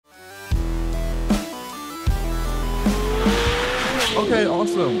Okay,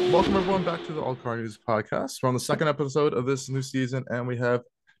 awesome. Welcome everyone back to the Allcarnews Podcast. We're on the second episode of this new season, and we have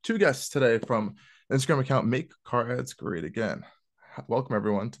two guests today from the Instagram account Make Car Ads Great Again. Welcome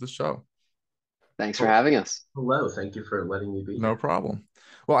everyone to the show. Thanks for having us. Hello, thank you for letting me be No here. problem.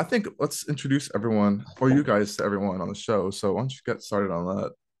 Well, I think let's introduce everyone, or you guys, to everyone on the show. So why don't you get started on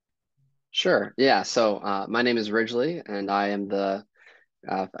that? Sure. Yeah. So my name is Ridgley, and I am the,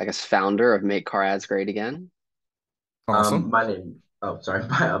 founder of Make Car Ads Great Again. Awesome. My name's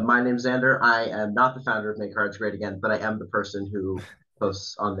Zander. I am not the founder of MakeCarAdsGreatAgain, but I am the person who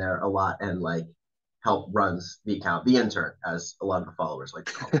posts on there a lot and help runs the account, the intern, as a lot of the followers like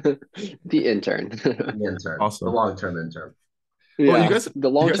to call it. The intern. The intern, Awesome. the long-term intern. Yeah, Well, the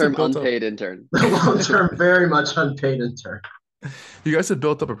long-term unpaid intern. The long-term, very much unpaid intern. You guys have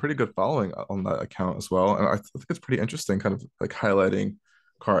built up a pretty good following on that account as well, and I think it's pretty interesting, kind of like highlighting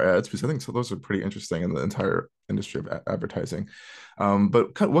car ads, because I think so those are pretty interesting in the entire industry of advertising.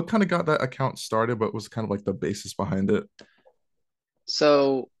 But what kind of got that account started? What was kind of like the basis behind it?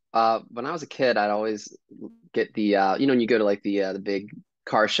 So when I was a kid, I'd always get when you go to like the big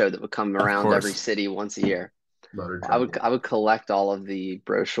car show that would come Of around every course. city once a year. Motor I would trade. I would collect all of the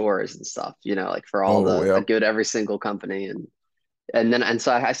brochures and stuff, like for all Oh, the yeah. I'd go to every single company and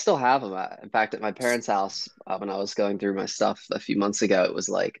so I still have them. In fact, at my parents' house, when I was going through my stuff a few months ago, it was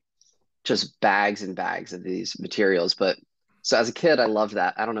like just bags and bags of these materials. But so as a kid, I loved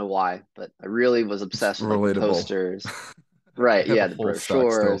that. I don't know why, but I really was It's obsessed with like the relatable. posters. Right. I have a Yeah, the whole stack still.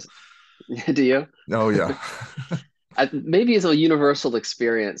 brochures. Do you? Oh, yeah. Maybe it's a universal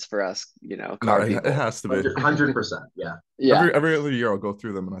experience for us, No, car it people. has to be. 100%, yeah. Yeah. Every other year I'll go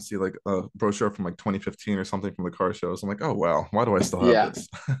through them and I see like a brochure from like 2015 or something from the car shows. I'm like, oh wow, why do I still have Yeah. this?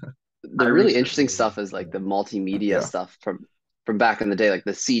 I The really interesting recently, stuff is like the multimedia Yeah, stuff from back in the day, like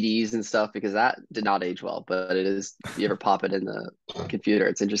the CDs and stuff, because that did not age well, but it is, if you ever pop it in the computer,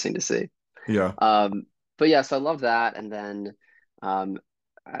 it's interesting to see. yeah. Um, but yeah, so I love that. And then um,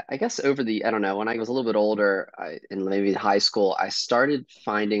 I guess I don't know, when I was a little bit older, in maybe high school, I started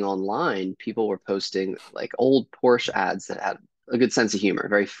finding online people were posting like old Porsche ads that had a good sense of humor,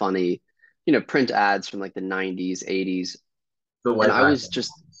 very funny, print ads from like the 90s, 80s. the And white I was background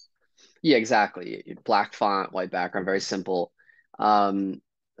just, ones. yeah, exactly. Black font, white background, very simple. Um,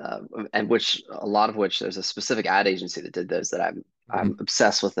 uh, and which a lot of which there's a specific ad agency that did those that I'm Mhm.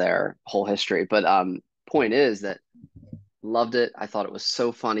 obsessed with their whole history. But point is that loved it. I thought it was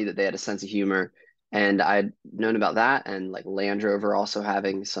so funny that they had a sense of humor, and I'd known about that and like Land Rover also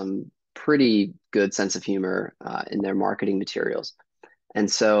having some pretty good sense of humor in their marketing materials.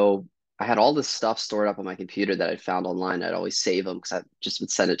 And so I had all this stuff stored up on my computer that I'd found online. I'd always save them because I just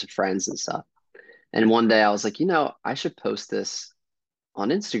would send it to friends and stuff. And one day I was like, I should post this on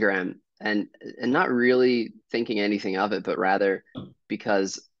Instagram and not really thinking anything of it, but rather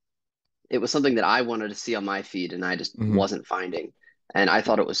because it was something that I wanted to see on my feed and I just Mhm. wasn't finding. And I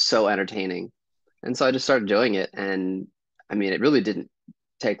thought it was so entertaining. And so I just started doing it. And I mean, it really didn't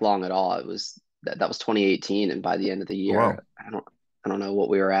take long at all. That was 2018. And by the end of the Oh, year, wow. I don't know what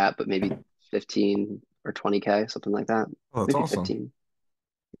we were at, but maybe 15 or 20K, something like that. Oh, that's Maybe awesome. 15.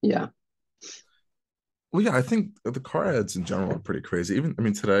 Yeah. Well, yeah, I think the car ads in general are pretty crazy. Even, I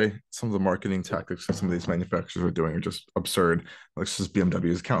mean, today, some of the marketing tactics that some of these manufacturers are doing are just absurd. Like just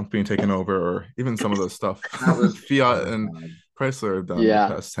BMW's account being taken over, or even some of the stuff That was, oh Fiat my and God. Chrysler have done in the Yeah.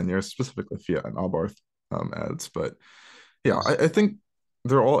 past 10 years, specifically Fiat and Abarth ads. But yeah, I think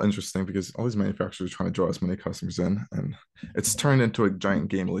they're all interesting because all these manufacturers are trying to draw as many customers in, and it's turned into a giant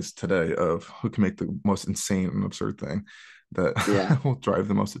game, at least today, of who can make the most insane and absurd thing Yeah. that will drive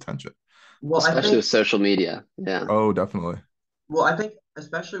the most attention. Well, I Especially think with social media. Yeah. Oh, definitely. Well, I think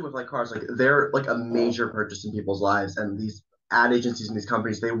especially with cars, they're like a major purchase in people's lives, and these ad agencies and these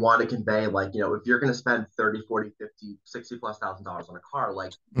companies, they want to convey if you're going to spend 30, 40, 50, 60 plus $1,000 on a car,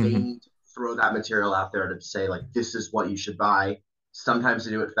 they Hmm. need to throw that material out there to say this is what you should buy. Sometimes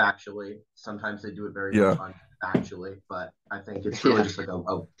they do it factually, sometimes they do it very much Yeah, unfactually, but I think it's really Yeah. just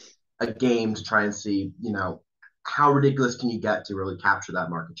a game to try and see, how ridiculous can you get to really capture that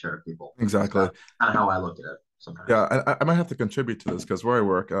market share of people. So exactly. that's kind of how I look at it sometimes. Yeah, I might have to contribute to this because where I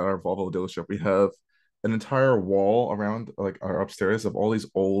work at our Volvo dealership, we have an entire wall around like our upstairs of all these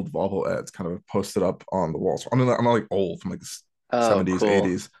old Volvo ads kind of posted up on the walls. I mean, I'm not like old from like the Oh, 70s, cool.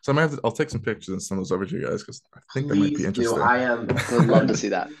 80s. So I might have to, I'll take some pictures and send those over to you guys because I think they might be Please do. interesting. I would I love am to see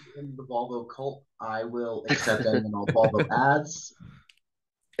that. in the Volvo cult. I will accept any and all Volvo ads.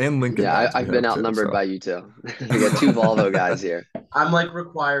 And Lincoln Yeah, ads we I've been have too. outnumbered So by you two. We got two Volvo guys here. I'm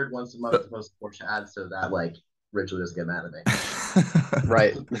required once a month to post a Porsche ad so that Ridgley doesn't get mad at me.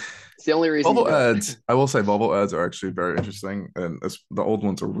 Right. It's the only reason you Bubble do it. ads, I will say bubble ads are actually very interesting. And the old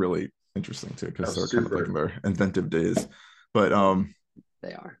ones are really interesting too, because they're kind of like in their inventive days. But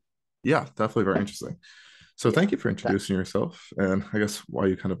They are. yeah, definitely very interesting. So Yeah, thank you for introducing yourself, and I guess why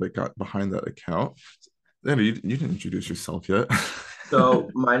you kind of like got behind that account. Andy, you didn't introduce yourself yet. So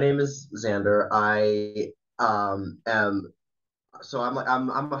my name is Zander. I am so I'm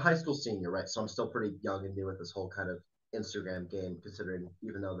a high school senior, right? So I'm still pretty young and new at this whole kind of Instagram game, considering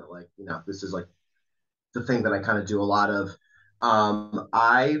even though that like, this is like the thing that I kind of do a lot of.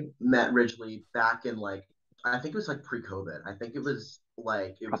 I met Ridgley back in like I think it was like pre-COVID. I think it was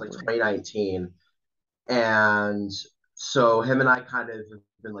like probably. 2019. And so him and I kind of have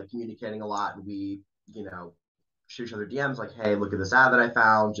been like communicating a lot, and we, shoot each other DMs like, hey, look at this ad that I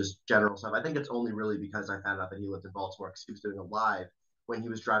found, just general stuff. I think it's only really because I found out that he lived in Baltimore because he was doing a live when he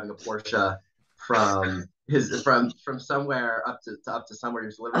was driving a Porsche from somewhere up to somewhere he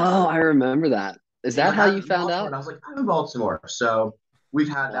was delivering Oh, to. I remember that. Is He's that like, how I'm you in found Baltimore. out? And I was like, I'm in Baltimore. So we've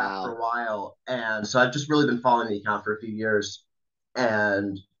had that for Wow. a while. And so I've just really been following the account for a few years.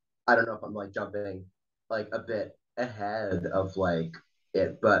 And I don't know if I'm like jumping like a bit ahead of like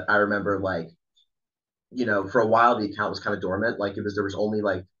it, but I remember like, for a while the account was kind of dormant. Like there was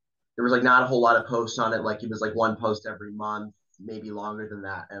like not a whole lot of posts on it. Like it was like one post every month, maybe longer than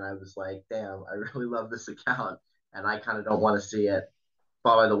that. And I was like, damn, I really love this account. And I kind of don't want to see it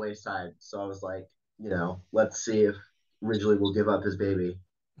fall by the wayside. So I was like, let's see if Ridgley will give up his baby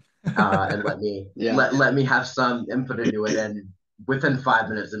and let me Yeah. let me have some input into it. And within 5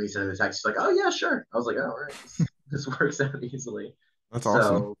 minutes of me sending the text, she's like, "Oh yeah, sure." I was like, "Oh, all right, this works out easily." That's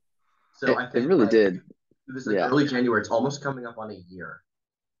awesome. So I It think really like did. it was like Yeah. early January. It's almost coming up on a year.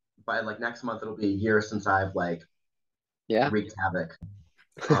 By like next month, it'll be a year since I've like Yeah. wreaked havoc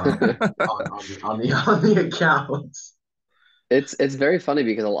on the accounts. It's very funny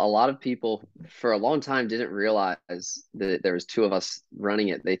because a lot of people for a long time didn't realize that there was two of us running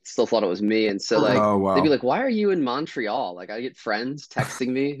it. They still thought it was me. And so like Oh they'd be wow. like, "Why are you in Montreal?" Like I get friends texting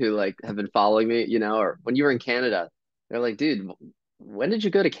me who like have been following me, or when you were in Canada, they're like, "Dude, when did you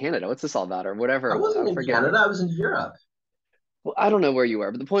go to Canada? What's this all about?" Or whatever I it was. wasn't I in forget. Canada. I was in Europe. Well, I don't know where you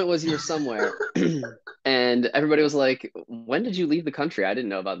were, but the point was you were somewhere. And everybody was like, "When did you leave the country? I didn't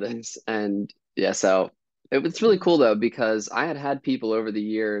know about this." And yeah, so it was really cool though, because I had people over the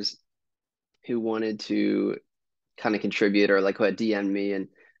years who wanted to kind of contribute or like who had DM'd me. And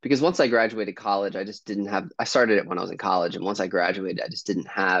because once I graduated college, I started it when I was in college. And once I graduated, I just didn't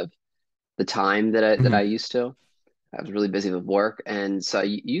have the time that I Mhm. used to. I was really busy with work. And so I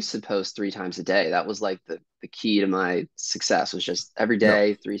used to post 3 times a day. That was like the key to my success was just every Yep.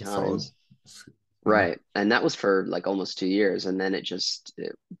 day, three That's solid. times. Yeah. Right. And that was for like almost 2 years. And then it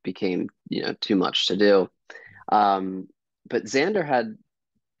became, too much to do. Um, but Xander had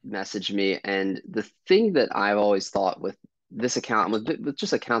messaged me, and the thing that I've always thought with this account, with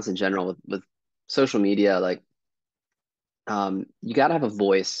just accounts in general, with social media, like you got to have a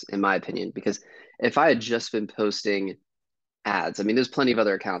voice, in my opinion, because if I had just been posting ads, I mean, there's plenty of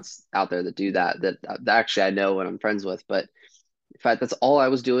other accounts out there that do that actually I know and I'm friends with, but in fact, that's all I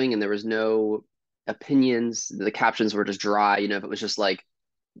was doing, and there was no opinions. The captions were just dry. If it was just like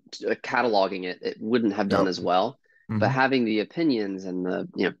cataloging it, it wouldn't have done Yep. as well. But Hmm. having the opinions and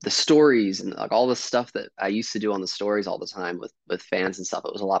the stories and like all the stuff that I used to do on the stories all the time with fans and stuff,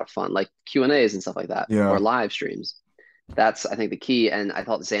 it was a lot of fun, like Q&As and stuff like that, or Yeah. live streams. That's I think the key. And I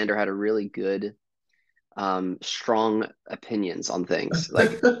thought Xander had a really good, strong opinions on things,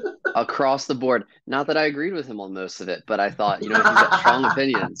 like across the board. Not that I agreed with him on most of it, but I thought, he's got strong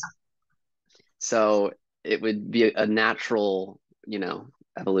opinions. So it would be a natural,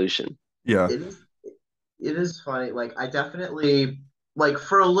 evolution. Yeah. it is it is funny. Like I definitely like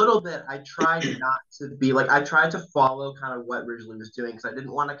for a little bit I tried not to be like I tried to follow kind of what Ridgley was doing because I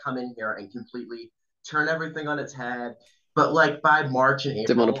didn't want to come in here and completely turn everything on its head. But like by March and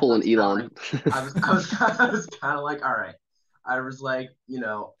Didn't want to April, pull I an was kind of Elon. like I was kind of like, all right. I was like,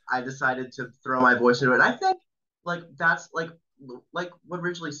 I decided to throw my voice into it. And I think like that's like what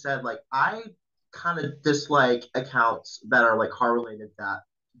Ridgley said, like I kind of dislike accounts that are like car related that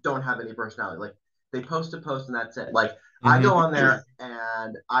don't have any personality. Like they post a post and that's it. Like I go Hmm. on there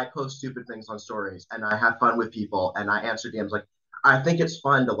and I post stupid things on stories and I have fun with people and I answer DMs. Like I think it's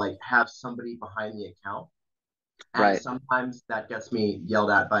fun to like have somebody behind the account. And Right. sometimes that gets me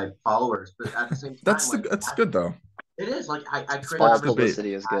yelled at by followers, but at the same time, like That's good though. it is like I It create False sparks debate. conversation.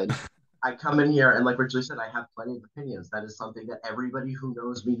 publicity is good. I come in here and like Richard said, I have plenty of opinions. That is something that everybody who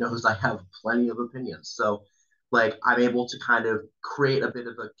knows me knows I have plenty of opinions. So like I'm able to kind of create a bit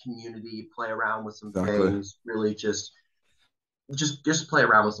of a community, play around with some Exactly. things, really just play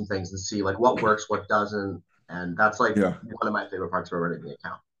around with some things and see like what works, what doesn't. And that's like Yeah. one of my favorite parts about running the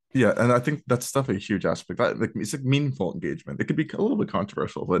account. Yeah, and I think that's definitely a huge aspect. That like it's like meaningful engagement. It could be a little bit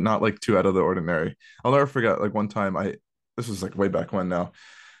controversial, but not like too out of the ordinary. I'll never forget like one time this was like way back when now.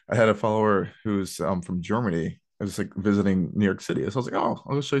 I had a follower who's from Germany. I was like visiting New York City. So I was like, oh,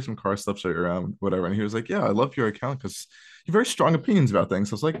 I'll just show you some car stuff, show you around, whatever. And he was like, yeah, I love your account because you have very strong opinions about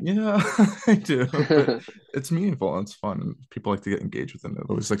things. I was like, yeah, I do, but it's meaningful and it's fun, and people like to get engaged with it. It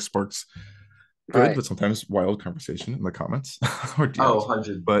always like sparks good, Right. but sometimes wild conversation in the comments or Oh, DMs.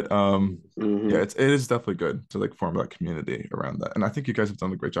 100. But yeah, Hmm. it is definitely good to like form that community around that. And I think you guys have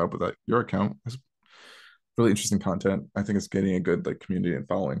done a great job with that. Your account has really interesting content. I think it's getting a good like community and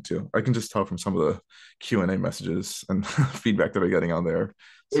following too. I can just tell from some of the Q&A messages and feedback that I'm getting on there.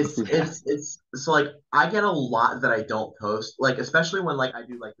 So Yeah. It's so like I get a lot that I don't post, like especially when like I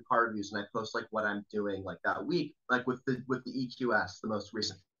do like the car reviews and I post like what I'm doing like that week, like with the EQS, the most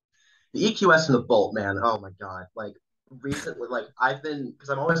recent. The EQS and the Bolt, man. Oh my God. Like recently, like I've been, because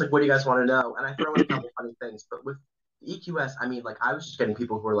I'm always like, what do you guys want to know? And I throw in a couple funny things. But with the EQS, I mean, like I was just getting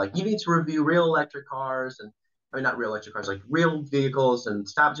people who are like, you need to review real electric cars and I mean, not real electric cars, like real vehicles and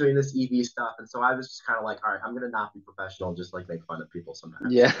stop doing this EV stuff. And so I was just kind of like, all right, I'm going to not be professional, just like make fun of people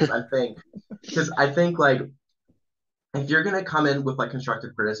sometimes. Yeah. Because I think like if you're going to come in with like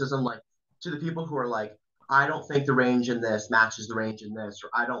constructive criticism, like to the people who are like, I don't think the range in this matches the range in this, or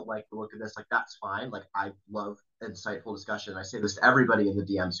I don't like the look of this, like that's fine. Like I love insightful discussion. I say this to everybody in the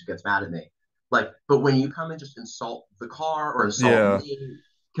DMs who gets mad at me. Like, but when you come and just insult the car or insult yeah, me,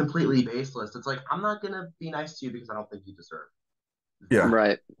 completely baseless, it's like I'm not gonna be nice to you because I don't think you deserve yeah. that.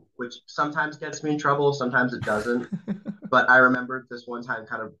 Right. Which sometimes gets me in trouble, sometimes it doesn't. But I remember this one time,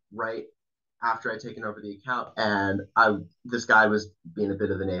 kind of right after I'd taken over the account, and I this guy was being a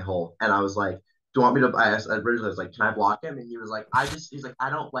bit of an a hole, and I was like, "Do you want me to?" I originally was like, "Can I block him?" And he was like, He's like, "I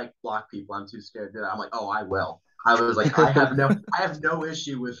don't like block people. I'm too scared to do that." I'm like, "Oh, I will." I was like, I have no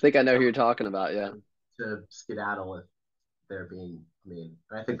issue with Think I know who you're talking about. Yeah. to skedaddle if they're being mean.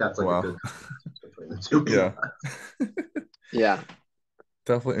 And I think that's like a Wow. good contrast between the two Yeah. people. Yeah.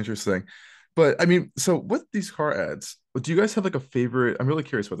 Definitely interesting. But I mean, so with these car ads, do you guys have like a favorite? I'm really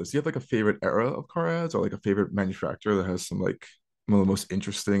curious about this. Do you have like a favorite era of car ads or like a favorite manufacturer that has some like one of the most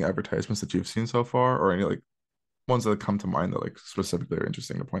interesting advertisements that you've seen so far, or any like ones that come to mind that like specifically are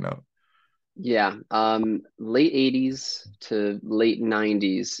interesting to point out? Yeah. Late 80s to late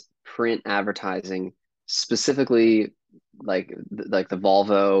 90s print advertising, specifically like the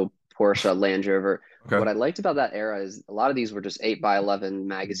Volvo, Porsche, Land Rover. Okay. What I liked about that era is a lot of these were just 8 by 11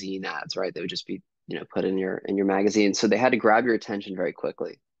 magazine ads, right? They would just be, put in your magazine. So they had to grab your attention very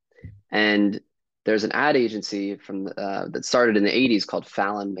quickly. And there's an ad agency that started in the 80s called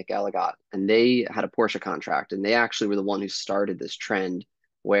Fallon McElligott, and they had a Porsche contract, and they actually were the one who started this trend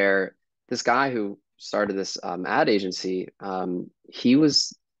where this guy who started this ad agency, he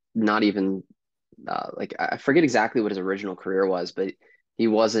was not even like I forget exactly what his original career was, but he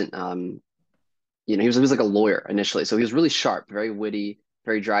wasn't he was like a lawyer initially, so he was really sharp, very witty,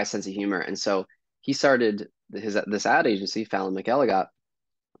 very dry sense of humor, and so he started his this ad agency, Fallon McElligott,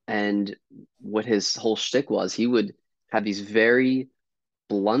 and what his whole shtick was, he would have these very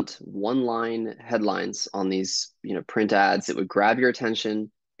blunt one-line headlines on these, print ads that would grab your attention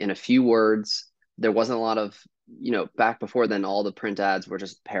in a few words. There wasn't a lot of, back before then, all the print ads were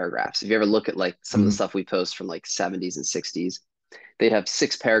just paragraphs. If you ever look at like some of the Mhm. stuff we post from like 70s and 60s, they'd have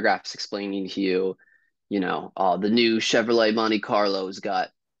 6 paragraphs explaining to you, the new Chevrolet Monte Carlo's got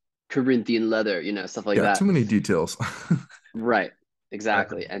Corinthian leather, stuff like Yeah, that. too many details. Right, I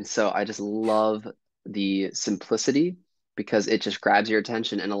exactly. And so I just love the simplicity because it just grabs your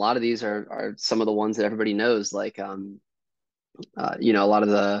attention. And a lot of these are some of the ones that everybody knows, like a lot of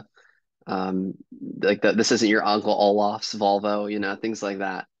the um like this isn't your Uncle Olaf's Volvo, things like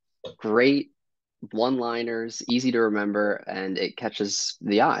that. Great one-liners, easy to remember, and it catches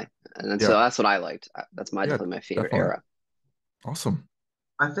the eye. And then so Yeah, that's what I liked. That's yeah, definitely my favorite definitely. era. Awesome.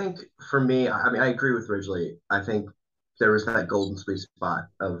 think for me, I mean, I agree with Ridgley. I think there was that golden sweet spot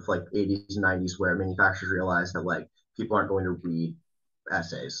of like 80s and 90s where manufacturers realized that like people aren't going to read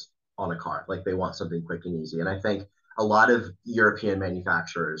essays on a car. Like they want something quick and easy. And I think a lot of European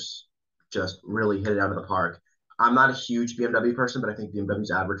manufacturers just really hit it out of the park. I'm not a huge BMW person, but I think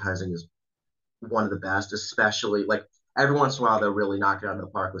BMW's advertising is one of the best, especially like every once in a while they'll really knock it out of the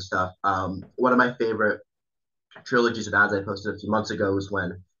park with stuff. One of my favorite trilogies of ads I posted a few months ago was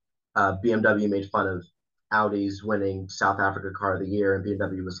when BMW made fun of Audi's winning South Africa Car of the Year, and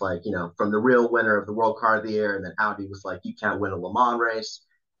BMW was like, from the real winner of the World Car of the Year, and then Audi was like, you can't win a Le Mans race,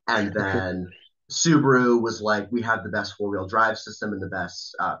 and then Subaru was like, we have the best four-wheel drive system and the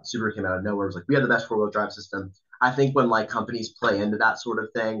best. Subaru came out of nowhere, was like, we have the best four-wheel drive system. I think when like companies play into that sort of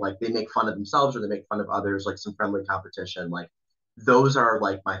thing, like they make fun of themselves or they make fun of others, like some friendly competition, like those are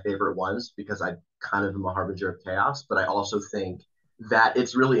like my favorite ones because I kind of am a harbinger of chaos. But I also think that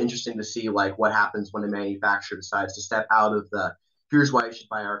it's really interesting to see like what happens when a manufacturer decides to step out of the here's why you should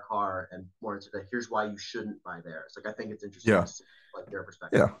buy our car and more into the here's why you shouldn't buy theirs. Like I think it's interesting Yeah. to see like their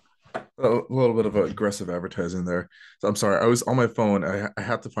perspective. Yeah. A little bit of aggressive advertising there. So I'm sorry, I was on my phone. I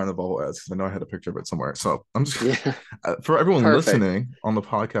had to find the Volvo ads because I know I had a picture of it somewhere. So I'm just Yeah, for everyone perfect. listening on the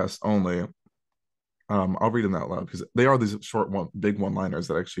podcast only. I'll read them out loud because they are these big one-liners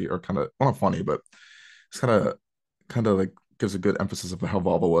that actually are kind of well, not funny, but it's kind of like gives a good emphasis of how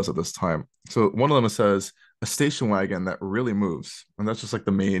Volvo was at this time. So one of them says a station wagon that really moves, and that's just like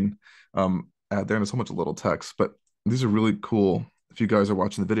the main ad there, and there's so much little text, but these are really cool. If you guys are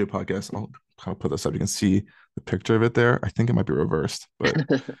watching the video podcast, I'll kind of put this up. You can see the picture of it there. I think it might be reversed, but you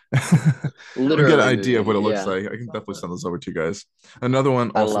get an Literally idea of moving what it it. looks Yeah, like. I can definitely send this over to you guys. Another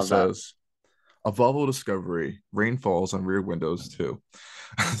one I also love that. says a Volvo Discovery, rain falls on rear windows too.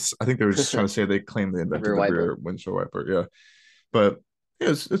 I think they were just trying to say they claim they invented Rear the wiper. rear windshield wiper. Yeah, but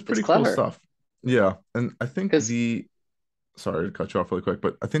yeah, it's It's pretty cool clever stuff. Yeah, and I think because the sorry to cut you off really quick,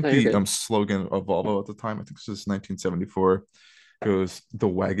 but I think no, you're the good. slogan of Volvo at the time, I think this was 1974, goes the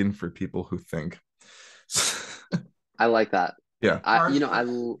wagon for people who think. I like that. Yeah, I Cars you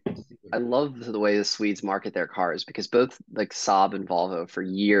know for I love the way the Swedes market their cars because both like Saab and Volvo for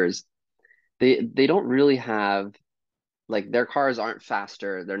years they don't really have like their cars aren't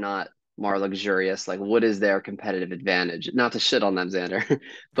faster. They're not more luxurious. Like what is their competitive advantage? Not to shit on them, Xander,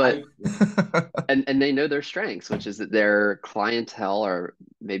 but yeah. and they know their strengths, which is that their clientele are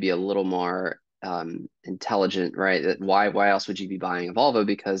maybe a little more intelligent, right? That why else would you be buying a Volvo?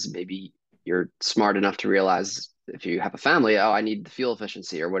 Because maybe you're smart enough to realize if you have a family, oh, I need the fuel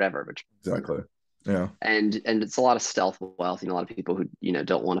efficiency or whatever. But exactly. Yeah, and it's a lot of stealth wealth, a lot of people who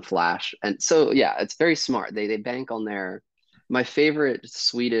don't want to flash, and so yeah, it's very smart. They bank on their my favorite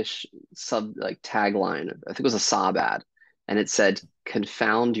Swedish sub like tagline. I think it was a Saab ad, and it said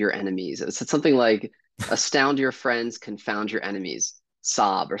 "Confound your enemies." It said something like "Astound your friends, confound your enemies."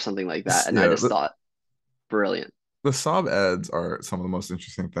 Saab or something like that, and I yeah. just thought brilliant. The Saab ads are some of the most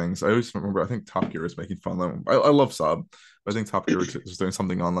interesting things. I always remember, I think Top Gear was making fun of them. I love Saab, but I think Top Gear was doing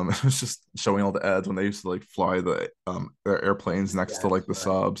something on them. It was just showing all the ads when they used to like fly their airplanes next to Yes, like the right.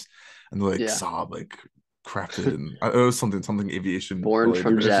 Saabs, and they're like Yeah, Saab like crafted, and it was something aviation born related.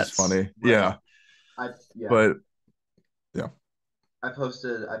 from It's just jets. funny. Right. Yeah, I yeah. but yeah, I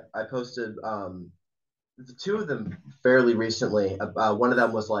posted the two of them fairly recently. One of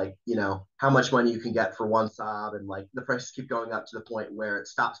them was like, how much money you can get for one Saab, and like the prices keep going up to the point where it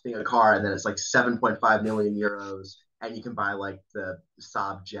stops being a car, and then it's like 7.5 million euros, and you can buy like the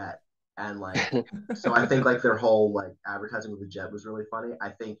Saab jet, and like, so I think like their whole like advertising with the jet was really funny. I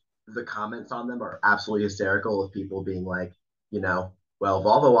think the comments on them are absolutely hysterical of people being like, well,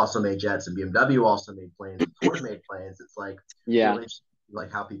 Volvo also made jets and BMW also made planes and Ford made planes. It's like Yeah, really like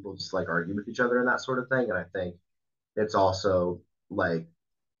how people just like argue with each other and that sort of thing. And I think it's also like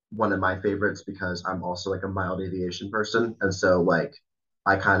one of my favorites because I'm also like a mild aviation person. And so like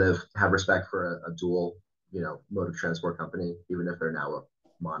I kind of have respect for a dual, mode of transport company, even if they're now a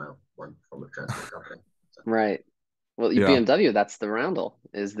mono one form of transport company. So, right. Well, your yeah, BMW, that's the roundel,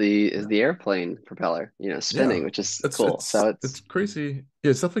 is yeah. the airplane propeller, yeah. spinning, which is It's cool. it's So it's it's crazy.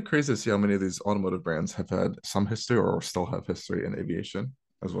 Yeah, it's definitely crazy to see how many of these automotive brands have had some history or still have history in aviation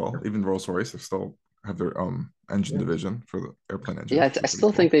as well. Yeah. Even Rolls-Royce, they still have their engine Yeah. division for the airplane yeah, engines, which I is pretty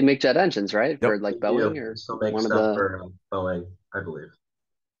still think cool. they make jet engines, right? For Yep, like They Boeing do. They or still make one of stuff the, for Boeing, I believe.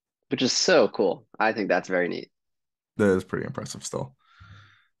 which is so cool. I think that's very neat. that is pretty impressive still.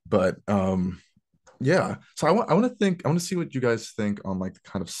 But yeah. So I want to see what you guys think on like the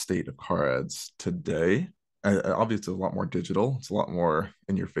kind of state of car ads today. Obviously, it's a lot more digital. It's a lot more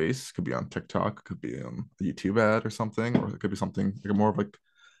in your face. Could be on TikTok, could be a YouTube ad or something, or it could be something like more of like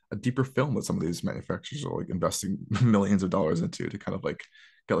a deeper film that some of these manufacturers are like investing millions of dollars into to kind of like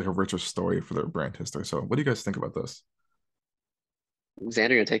get like a richer story for their brand history. So, what do you guys think about this?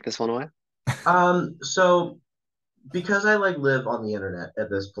 Xander, you gonna take this one away? So because I like live on the internet at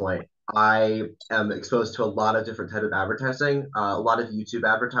this point, I am exposed to a lot of different type of advertising, a lot of YouTube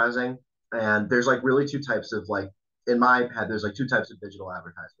advertising, and there's like really two types of like in my head, there's like two types of digital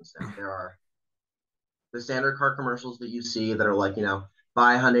advertisements now. There are the standard car commercials that you see that are like,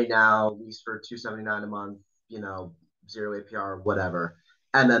 buy Hyundai now, lease for 279 a month, zero APR, whatever.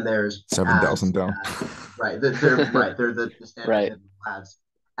 And then there's ads 7,000 down. they're the standard Right. ads.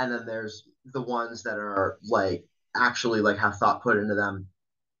 And then there's the ones that are like actually like have thought put into them.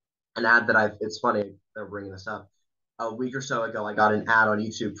 An ad that it's funny they're bringing this up. A week or so ago, I got an ad on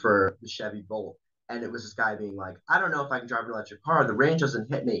YouTube for the Chevy Bolt, and it was this guy being like, "I don't know if I can drive an electric car. The range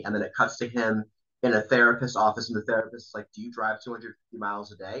doesn't hit me." And then it cuts to him in a therapist's office, and the therapist is like, "Do you drive 250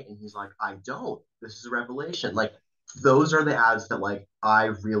 miles a day?" And he's like, "I don't. This is a revelation." Like those are the ads that like I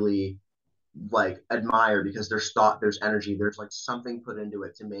really like admire because there's thought, there's energy, there's like something put into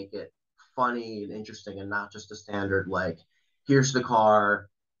it to make it funny and interesting, and not just a standard like, "Here's the car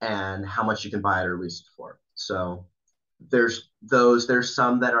and how much you can buy it or lease it for." So there's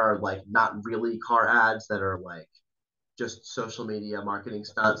some that are like not really car ads that are like just social media marketing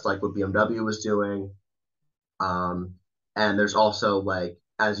stunts like what BMW was doing. And there's also like,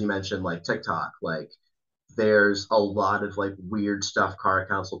 as you mentioned, like TikTok, like there's a lot of like weird stuff car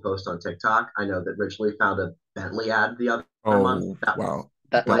accounts will post on TikTok. I know that Ridgley found a Bentley ad the other month Oh, that was wow.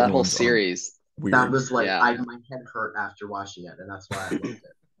 That like whole One's series. that weird. was like Yeah. my head hurt after watching it, and that's why I loved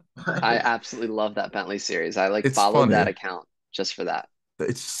it. I absolutely love that Bentley series. I like It's followed that funny. account just for that.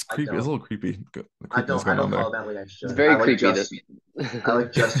 It's just I creepy. It's a don't little creepy. The I creepiness don't I going on don't there. follow Bentley. I It's should. very creepy. This I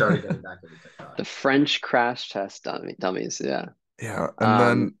like just started getting back into TikTok. the French crash test dummies. Yeah. Yeah. And Um,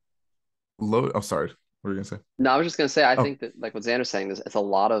 then load. Oh, sorry. What were you gonna say? no, I was just gonna say I Oh, think that like what Xander's saying, it's a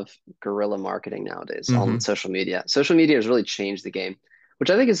lot of guerrilla marketing nowadays on mm-hmm. social media. Social media has really changed the game, which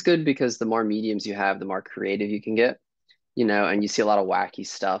I think is good because the more mediums you have, the more creative you can get, and you see a lot of wacky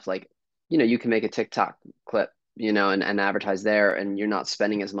stuff. Like, you can make a TikTok clip, and advertise there, and you're not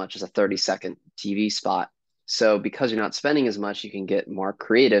spending as much as a 30-second TV spot. So because you're not spending as much, you can get more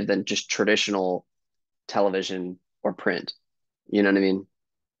creative than just traditional television or print. You know what I mean?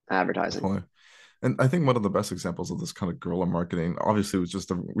 Advertising. Definitely. And I think one of the best examples of this kind of guerrilla marketing, obviously, was just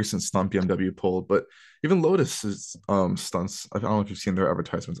the recent stunt BMW pulled, but even Lotus's stunts. I don't know if you've seen their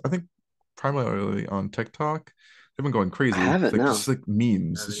advertisements. I think primarily on TikTok, they've been going I crazy. It's haven't, like no. just like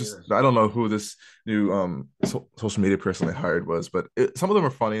memes. It's just Either. I don't know who this new social media person they hired was, but some of them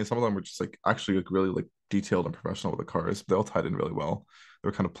are funny and some of them were just like actually like really like detailed and professional with the cars. They all tied in really well. They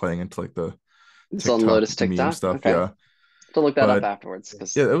were kind of playing into like the It's on TikTok Lotus meme TikTok. stuff, Okay. yeah. To look that up But afterwards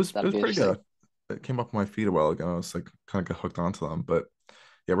because yeah, it that'd was be pretty interesting. good. It came up on my feed a while ago. I was like kind of got hooked onto them, but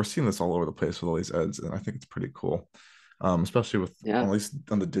yeah, we're seeing this all over the place with all these ads, and I think it's pretty cool. Especially with at Yeah. least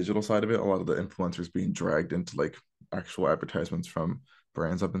on the digital side of it, a lot of the influencers being dragged into like actual advertisements from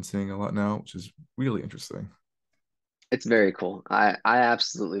brands I've been seeing a lot now, which is really interesting. It's very cool. I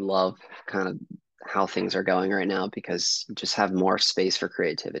absolutely love kind of how things are going right now because you just have more space for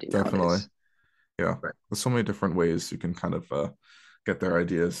creativity Definitely. nowadays. Yeah. Right. There's so many different ways you can kind of get their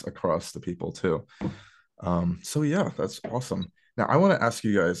ideas across to people too. So yeah, that's awesome. Now I want to ask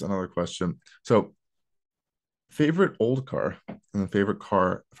you guys another question. So favorite old car and favorite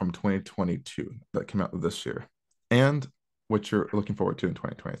car from 2022 that came out this year, and what you're looking forward to in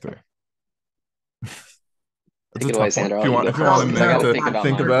 2023. It's Take a it away, tough one. Sandra. If I'll you let you want, go if you want a first because I got minute to to think about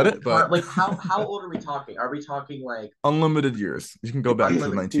think mine. about it, but Like how old are we talking? Are we talking like unlimited years. You can go back to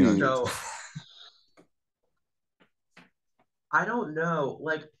the unlimited? 1900s. So I don't know.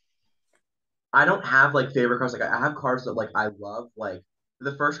 Like I don't have like favorite cars. Like I have cars that like I love. Like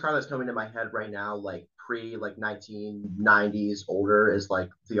the first car that's coming to my head right now, like pre like 1990s older, is like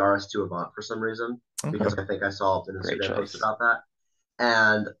the RS2 Avant for some reason Okay. because I think I saw an Great Instagram post choice. about that.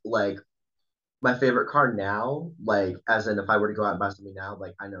 And like my favorite car now, like as in if I were to go out and buy something now,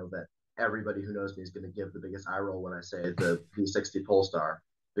 like I know that everybody who knows me is going to give the biggest eye roll when I say the V60 Polestar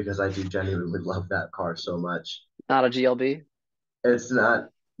because I do genuinely love that car so much. Not a GLB. It's not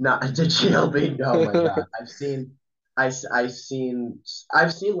a GLB. No, my God, I've seen I've seen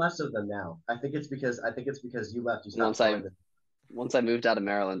less of them now. I think it's because you left. You stopped Once showing I them. once I moved out of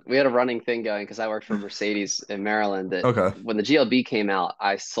Maryland, we had a running thing going because I worked for Mercedes in Maryland that Okay. when the GLB came out,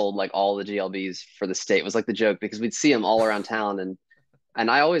 I sold like all the GLBs for the state. It was like the joke because we'd see them all around town and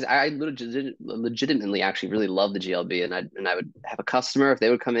I legitimately actually really loved the GLB and I would have a customer if they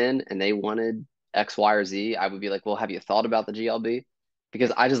would come in and they wanted X, Y, or Z, I would be like, well, have you thought about the GLB?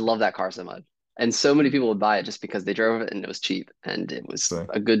 Because I just love that car so much. And so many people would buy it just because they drove it and it was cheap and it was So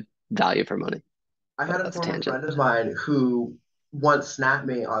a good value for money. I But had a that's a former tangent. friend of mine who once snapped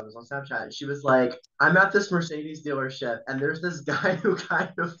me. I was on Snapchat, and she was like, "I'm at this Mercedes dealership, and there's this guy who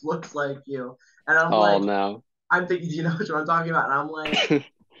kind of looks like you." And I'm Oh like, no. I'm thinking, do you know what I'm talking about? And I'm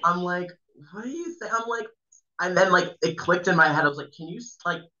like, what do you think? I'm like, and then like it clicked in my head. I was like, can you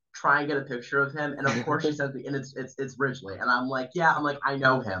like try and get a picture of him? And of course she sent me, and it's Ridgely, and I'm like, yeah, I'm like, I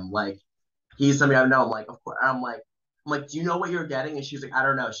know him. Like he's somebody I know. I'm like, of course. I'm like, do you know what you're getting? And she's like, I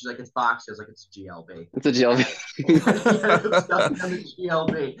don't know. She's like, it's boxed. I was like, it's GLB. It's a GLB. Yeah, it was nothing on the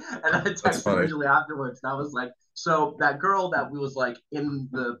GLB. And I texted her immediately afterwards. And I was like, so that girl that we was like in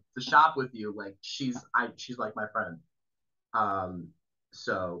the shop with you, like she's like my friend.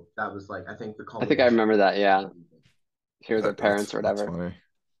 So that was like, I think I think I remember that. Yeah. Hear their parents or That's whatever. funny.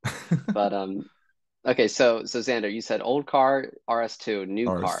 But okay, so Xander, you said old car, RS2, new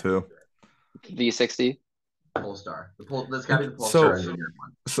car, RS2. V60. Polestar. That's gotta be the Polestar engineered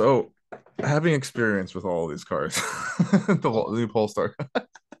one. So having experience with all of these cars, the new Polestar,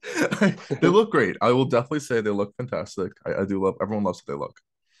 they look great. I will definitely say they look fantastic. I do love. Everyone loves what they look.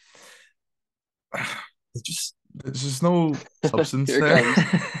 There's just no substance Here there.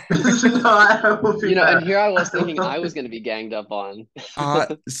 You know, and here I was thinking I was going to be ganged up on.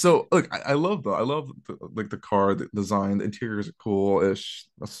 So look, I love like the car, the design, the interiors are cool-ish.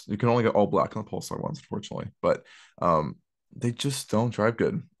 You can only get all black on the Pulsar ones, unfortunately, but they just don't drive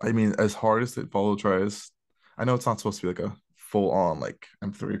good. I mean, as hard as the Volvo tries, I know it's not supposed to be like a full-on like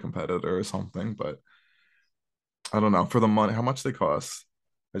M3 competitor or something, but I don't know. For the money, how much they cost,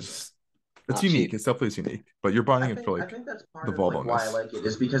 it's Not unique. cheap. It's definitely unique, but you're buying it for I like think that's part the of like why I Volvo-ness. like it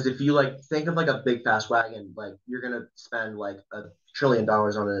is because if you like think of like a big fast wagon, like you're gonna spend like $1 trillion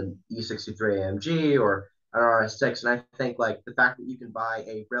on an E63 AMG or an RS6, and I think like the fact that you can buy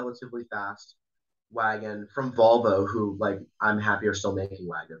a relatively fast wagon from Volvo, who like I'm happy are still making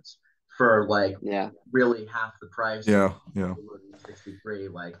wagons for like Yeah. really half the price of Yeah, yeah. the E63.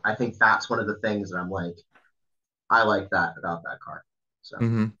 Like I think that's one of the things that I'm like I like that about that car. So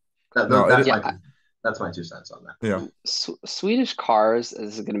Mm-hmm. that, No, that's Yeah. my 2 cents on that. yeah. Swedish cars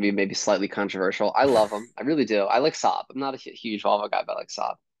this is going to be maybe slightly controversial. I love them. I really do. I like Saab. I'm not a huge Volvo guy, but I like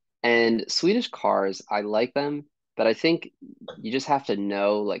Saab. And Swedish cars, I like them, but I think you just have to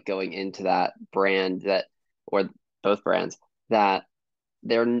know, like going into that brand that, or both brands, that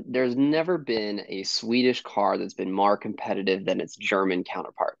there's never been a Swedish car that's been more competitive than its German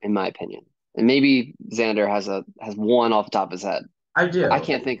counterpart, in my opinion. And maybe Xander has one off the top of his head. I do. I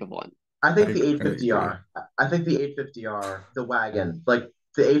can't think of one. I think the I agree. 850R. I think the 850R, the wagon, like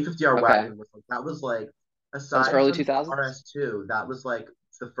the 850R Okay. wagon was like that was like That was aside early from the 2000s? RS2, that was like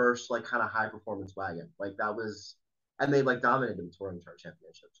the first like kind of high performance wagon. Like that was, and they like dominated the touring car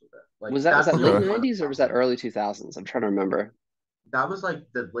championships with it. Like Was that's that the late only Okay. one. 90s or was that early 2000s? I'm trying to remember. That was like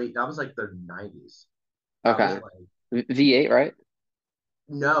that was like the 90s. That was Okay. like V8, right?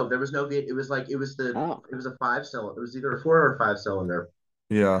 no, there was no V8. It was like Oh, it was a 5 cylinder. It was either a 4 or 5 cylinder,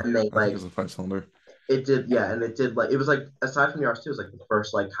 Yeah, and they I think like it's a 5 cylinder. it did, yeah, and it did like it was like aside from the RS2, it was like the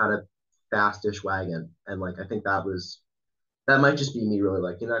first like kind of fastish wagon, and like I think that might just be me really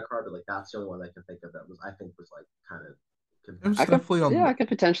liking that car, but like that's the only one I can think of that was I think was like kind of It was I competitive. could, definitely yeah, I could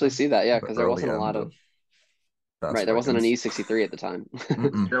potentially see that. Yeah, the because there early wasn't a end lot of of, fast right, there wasn't an wagons. E63 at the time.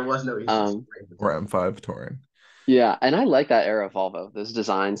 Mm-mm. There was no Um, E63 at the Or time. M5 touring. yeah, and I like that era of Volvo. Those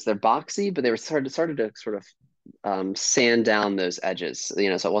designs, they're boxy, but they were started to sort of sand down those edges, so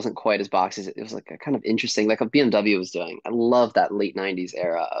it wasn't quite as boxy. It was like a kind of interesting, like what BMW was doing. I love that late 90s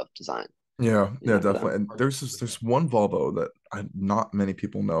era of design, Yeah, yeah, for them. definitely. And there's one Volvo that not many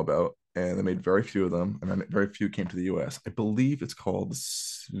people know about, and they made very few of them, and then very few came to the US. I believe it's called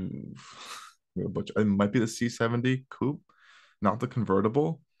it might be the C70 Coupe, not the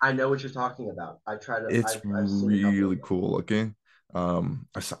convertible. I know what you're talking about. It's I've seen a couple of really them. cool looking.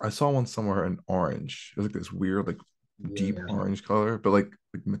 I saw one somewhere in orange. It was like this weird, like deep Yeah. orange color, but like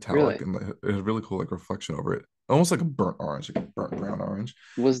metallic, Really? and like, it had really cool like reflection over it, almost like a burnt orange, like a burnt brown orange.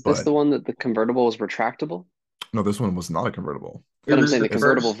 Was this But the one that the convertible was retractable? no, this one was not a convertible. It But I'm was saying the the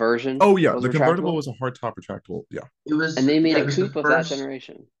convertible first version Oh yeah, was the convertible retractable, was a hardtop retractable. Yeah. it was and they made yeah, a it was the coupe of that first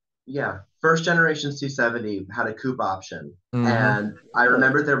generation. yeah, first generation C70 had a coupe option. Mm-hmm. And I Really?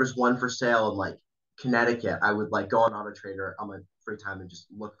 remember there was one for sale in like Connecticut. I would like go on Auto Trader on my free time and just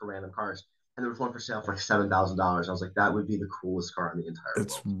look for random cars. And there was one for sale for like $7,000. I was like, that would be the coolest car in the entire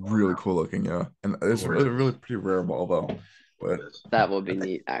It's world to own really now. cool looking, yeah, and it's really Gorgeous. really pretty rare Volvo. But Gorgeous. That would be I,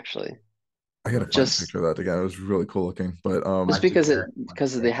 neat, actually. I gotta find a Gorgeous. Just picture of that again. It was really cool looking. But just because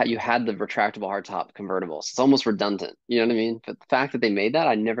they had you had the retractable hardtop convertibles. It's almost redundant. You know what I mean? But the fact that they made that,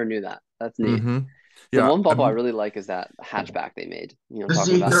 I never knew that. That's neat. mm-hmm. The Yeah, one Volvo I I'm really like is that hatchback they made. You know The what I'm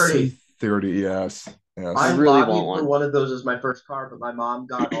talking the about? C30. C30. Yes, I I yes. really want lobbied for one. one of those as my first car, but my mom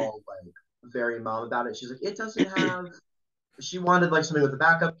got all like very mom about it. She's like, it doesn't have she wanted like something with a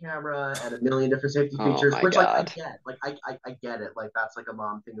backup camera and a million different safety Oh features, my which like I God. get, like I get it, like that's like a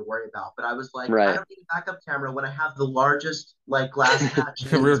mom thing to worry about. But I was like, I Right. don't need a backup camera when I have the largest like glass patch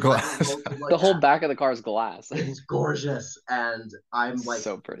in the Rear entire glass. world to The look whole at. back of the car is glass. It's gorgeous, and I'm like,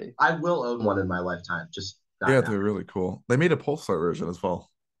 So pretty. I will own one in my lifetime, just not Yeah, now. they're really cool. They made a Polestar version as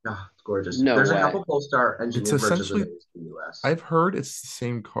well. Oh, it's gorgeous. No There's a way. couple Polestar It's engineered versions essentially, released in the US. I've heard it's the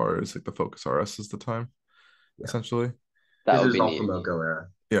same car as like the Focus RS is the time, Yeah, essentially. That because it would was be all neat. Moco era.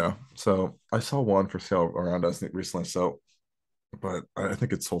 Yeah. So I saw one for sale around us recently. So, but I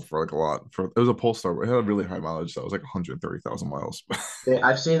think it sold for like a lot. For it was a Polestar. It had a really high mileage. So it was like 130,000 miles.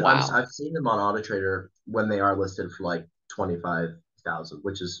 Wow. I've seen them on Auto Trader when they are listed for like 25,000,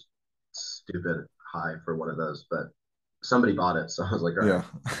 which is stupid high for one of those. But somebody bought it, so I was like, all right, Yeah.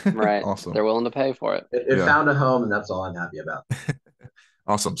 Right. Awesome. They're willing to pay for it. it Yeah. found a home, and that's all I'm happy about.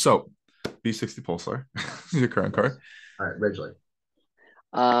 Awesome. So B60 Pulsar, your current Yes. car. All right, Ridgley.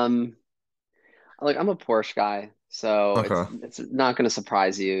 Um, like I'm a Porsche guy, so Okay. it's not going to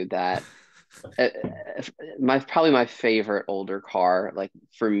surprise you that uh, if, probably my favorite older car, like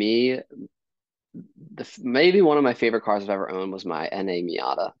for me, maybe one of my favorite cars I've ever owned was my NA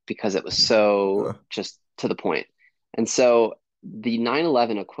Miata because it was so Okay. just to the point. And so the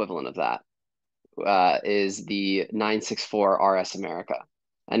 911 equivalent of that is the 964 RS America.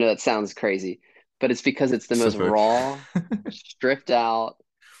 I know that sounds crazy, but it's because it's the most Specific. raw, stripped out.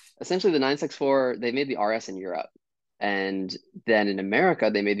 Essentially, the 964, they made the RS in Europe. And then in America,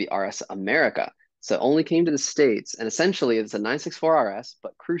 they made the RS America. So it only came to the States. And essentially, it's a 964 RS,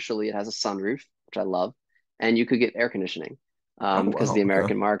 but crucially, it has a sunroof, which I love. And you could get air conditioning Oh because of wow. the Okay.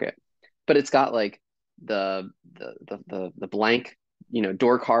 American market. But it's got like the blank,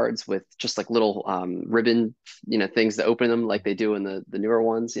 door cards with just like little ribbon, things to open them like they do in the newer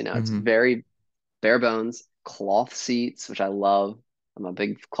ones. It's Hmm. very bare bones, cloth seats, which I love. I'm a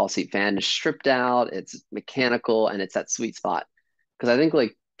big cloth seat fan. It's stripped out, it's mechanical, and it's that sweet spot. Because I think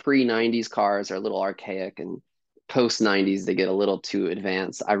like pre-90s cars are a little archaic and post-90s they get a little too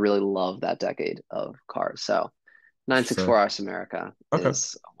advanced. I really love that decade of cars. So Interesting. 964 RS America Okay.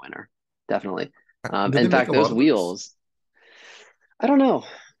 is a winner, definitely. Did they In make fact, a lot those of those? wheels, I don't know,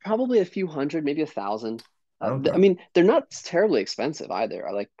 probably a few hundred, maybe 1,000. I Okay. mean, they're not terribly expensive either.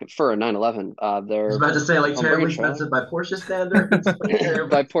 I like for a 911, I was they're about to say like on Bring a terribly Trailer expensive by Porsche standards, like terribly.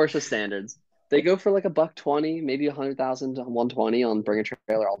 by Porsche standards. They go for like $120, maybe 100,000 to 120 on Bring a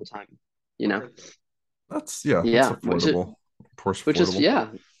Trailer all the time. You I'll know, take it. That's yeah, that's yeah, affordable. Porsche which is affordable. yeah,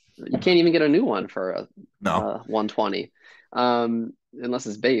 you can't even get a new one for No. 120, unless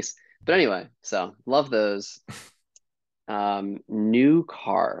it's base. But anyway, so love those. New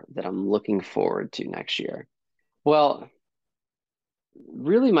car that I'm looking forward to next year. Well,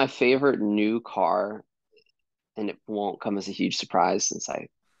 really, my favorite new car, and it won't come as a huge surprise since I,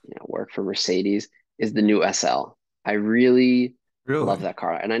 work for Mercedes, is the new SL. I really love Really? that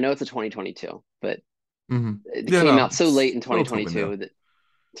car. And I know it's a 2022, but Hmm. it Yeah, came no, out so it's late in relatively new. 2022 that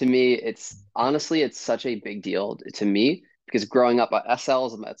to me, it's honestly, it's such a big deal to me because growing up,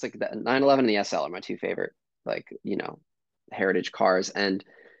 SLs, it's like the 911 and the SL are my two favorite, like, heritage cars. And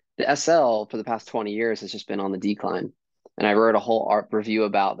the SL for the past 20 years has just been on the decline. And I wrote a whole art review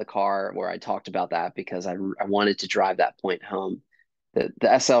about the car where I talked about that because I wanted to drive that point home. The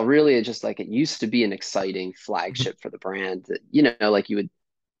SL really is just like it used to be an exciting Mhm. flagship for the brand that, like you would,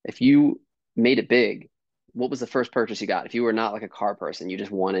 if you made it big, what was the first purchase you got? If you were not like a car person, you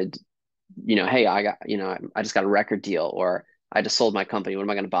just wanted, hey, I just got a record deal or I just sold my company. What am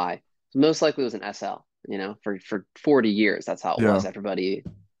I going to buy? Most likely it was an SL, for 40 years. That's how it was. Yeah. Everybody,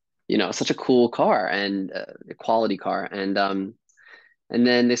 such a cool car and a quality car. And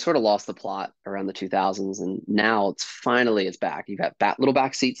then they sort of lost the plot around the 2000s. And now it's back. You've got little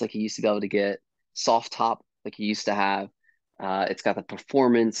back seats like you used to be able to get, soft top like you used to have. It's got the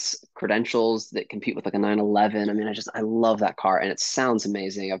performance credentials that compete with like a 911. I mean, I love that car and it sounds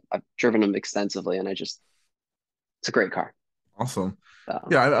amazing. I've driven them extensively and it's a great car. Awesome. So,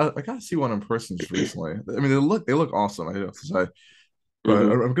 Yeah, I got to see one in person just recently. I mean, they look awesome. I have to say, but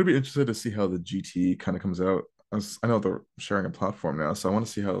mhm. I'm gonna be interested to see how the GT kind of comes out. I know they're sharing a platform now, so I want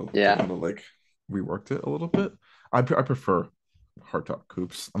to see how they Yeah, kind of like reworked it a little bit. I prefer hardtop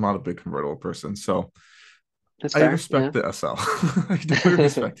coupes. I'm not a big convertible person, so that's I fair. respect Yeah. the SL. I definitely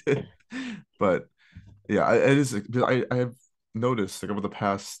respect it, but yeah, it is. I have noticed like over the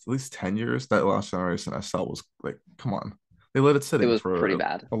past at least 10 years that last generation SL was like, come on, they let it It sitting was for pretty a,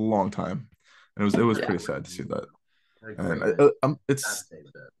 bad. a long time, and it was I Yeah. pretty sad to see agree. that. I And agree. And that it's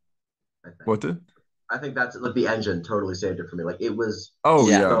saved it, I think. what did? I think that's like the engine totally saved it for me. Like it was Oh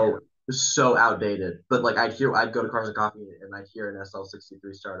Yeah. yeah, so so outdated. But like I'd go to Cars and Coffee and I'd hear an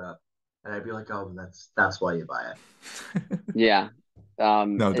SL63 startup, and I'd be like, oh, that's why you buy it. Yeah.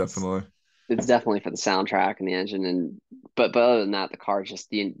 No, It's definitely. definitely for the soundtrack and the engine, and but other than that, the car just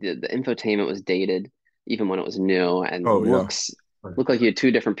the infotainment was dated even when it was new, and Oh yeah. looked like you had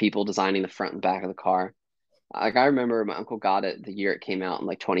two different people designing the front and back of the car. Like I remember my uncle got it the year it came out in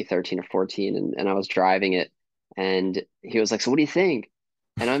like 2013 or 14, and I was driving it, and he was like, "So what do you think?"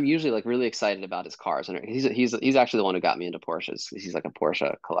 And I'm usually like really excited about his cars, and he's actually the one who got me into Porsches. He's like a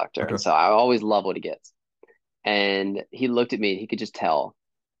Porsche collector, and Okay. so I always love what he gets. And he looked at me, and he could just tell.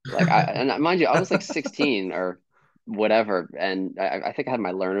 Like and mind you, I was like 16 or whatever, and I think I had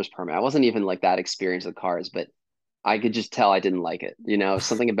my learner's permit. I wasn't even like that experienced with cars, but I could just tell I didn't like it. You know,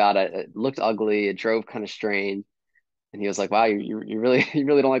 something about it. It looked ugly. It drove kind of strange. And he was like, "Wow, you really you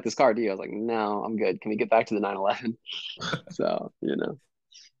really don't like this car, do you?" I was like, "No, I'm good. Can we get back to the 911?" So,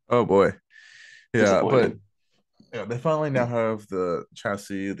 Oh boy. Yeah, but disappointing. yeah, they finally now have the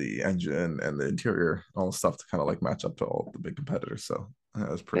chassis, the engine, and the interior, all the stuff to kind of like match up to all the big competitors. So that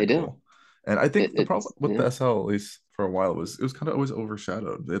was They pretty do. cool. And I think the problem It's with the yeah, SL, at least for a while, was it was kind of always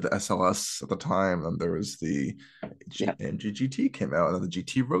overshadowed. They had the SLS at the time, and there was the yeah, AMG GT came out, and then the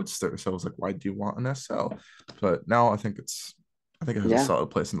GT Roadster. So I was like, why do you want an SL? But now I think it has a yeah. solid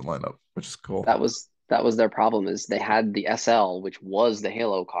place in the lineup, which is cool. That was their problem is they had the SL, which was the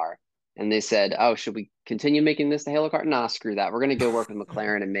Halo car, and they said, "Oh, should we continue making this the Halo car? Nah, screw that. We're gonna go work with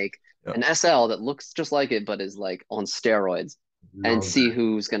McLaren and make Yeah, an SL that looks just like it, but is like on steroids, and No see good.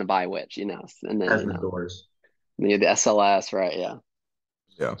 who's gonna buy which, And then Has the doors. the SLS, right? Yeah,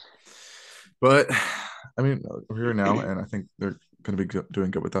 yeah. But I mean, we're here now, and I think they're going to be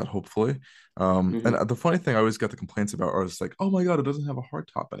doing good with that, hopefully. And hmm the funny thing I always get the complaints about are like, oh my God, it doesn't have a hard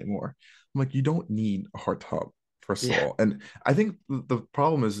top anymore. I'm like, you don't need a hard top, first of yeah, all. And I think the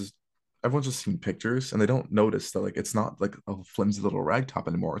problem is everyone's just seen pictures and they don't notice that like it's not like a flimsy little rag top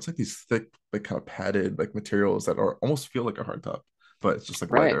anymore. It's like these thick, like kind of padded like materials that are almost feel like a hard top, but it's just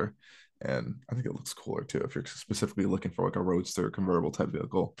like right. lighter. And I think it looks cooler too if you're specifically looking for like a roadster convertible type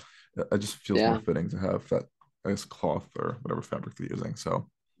vehicle. It just feels more Yeah, fitting to have that, I guess, cloth or whatever fabric they're using. So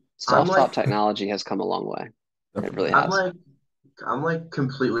I'm soft top like technology has come a long way. It really definitely, I'm has. like I'm like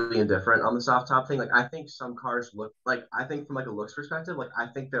completely indifferent on the soft top thing. Like I think some cars look like I think from like a looks perspective, like I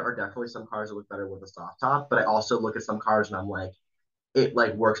think there are definitely some cars that look better with a soft top, but I also look at some cars and I'm like it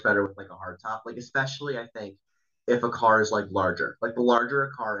like works better with like a hard top. Like especially I think if a car is like larger. Like the larger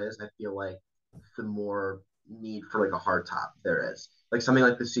a car is, I feel like the more need for like a hard top there is. Like something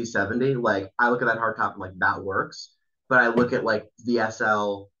like the C70, like I look at that hard top and like that works. But I look at like the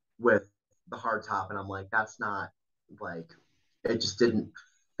SL with the hard top and I'm like, that's not like it just didn't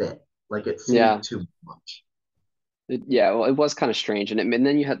fit. Like it Yeah, seemed too much. yeah. Well, it was kind of strange, and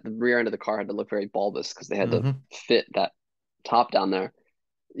then you had the rear end of the car had to look very bulbous because they had to hmm fit that top down there.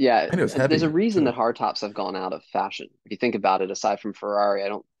 Yeah, and it was there's a heavy reason that too. hard tops have gone out of fashion. If you think about it, aside from Ferrari, I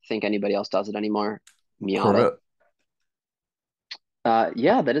don't think anybody else does it anymore. Miata. Corvette,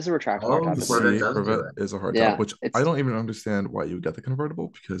 Yeah, that is a retractable hard Oh, top, the isn't it? Corvette C8 does do Corvette it. is a hard top, Yeah, which I it's don't even understand why you would get the convertible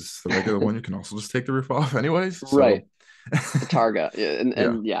because the regular one you can also just take the roof off anyways. right. So The Targa, yeah, and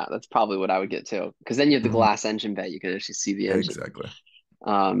yeah, yeah, that's probably what I would get too. Because then you have the hmm glass engine bay, you can actually see the engine. exactly.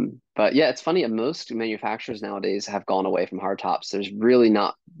 But yeah, it's funny. Most manufacturers nowadays have gone away from hardtops. There's really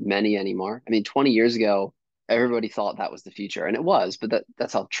not many anymore. I mean, 20 years ago, everybody thought that was the future, and it was. But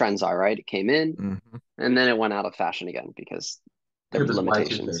that's how trends are, right? It came in, hmm and then it went out of fashion again because there It were was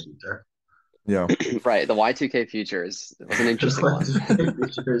Y2K limitations. future. Yeah. Right. The Y2K future it was an The interesting one. Y2K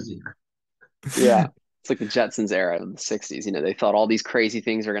future is here. Yeah. It's like the Jetsons era of the 60s. They thought all these crazy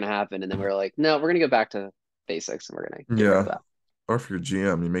things were going to happen, and then we were like, no, we're going to go back to basics, and we're going to get rid of Yeah. that. Or if you're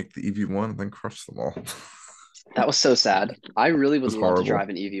GM, you make the EV1 and then crush them all. It That was so sad. I really would was love to drive horrible.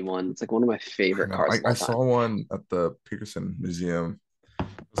 an EV1. It's like one of my I favorite know. cars I, of I all time. saw one at the Peterson Museum.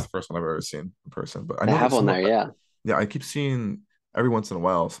 It's the first one I've ever seen in person. But I They know that have one someone, there, yeah. yeah, I keep seeing every once in a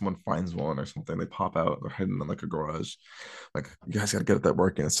while someone finds one or something. They pop out, they're hidden in like a garage. Like, you guys got to get that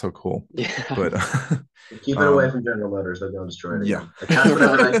working. It's so cool. Yeah. But Keep it away um, from General Motors. They're going to destroy it yeah. again. Like that's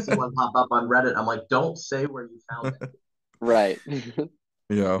whenever I see one pop up on Reddit, I'm like, don't say where you found it. Right.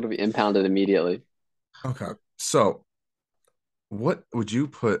 Yeah. It'll be impounded immediately. Okay. So what would you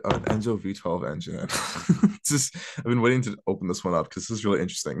put an Enzo V12 engine in? Just I've been waiting to open this one up because this is really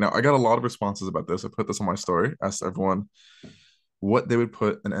interesting. Now I got a lot of responses about this. I put this on my story, asked everyone what they would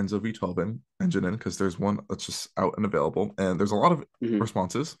put an Enzo V12 engine in because there's one that's just out and available, and there's a lot of hmm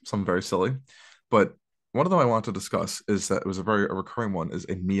responses, some very silly, but one of them I want to discuss is that it was a recurring one is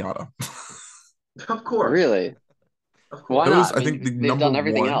a Miata. Of course. Really? Of Why That course. was, not? I I think, mean, the they've number done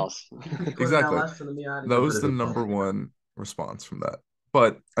everything one. else. You can put an Exactly. LS in a Miata. You That can put was a the V12 number in there. one response from that.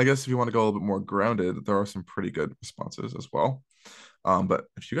 But I guess if you want to go a little bit more grounded, there are some pretty good responses as well. But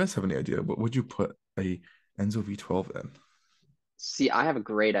if you guys have any idea, what would you put a Enzo V12 in? See, I have a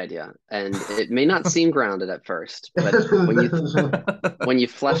great idea, and it may not seem grounded at first, but when you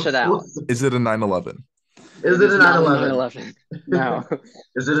flesh it out, Is it a 911? Is it it is a not a 911? 911. No.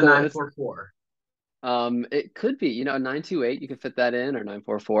 Is it a So it's 944? it could be, a 928, you could fit that in, or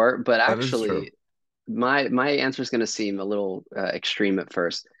 944, but That is true. actually my answer is going to seem a little extreme at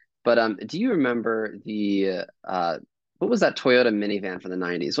first. But do you remember the what was that Toyota minivan from the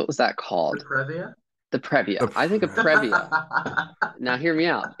 90s? What was that The called? Previa? The The Previa. I think a Previa. Now hear me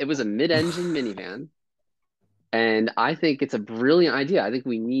out. It was a mid-engine minivan. And I think it's a brilliant idea. I think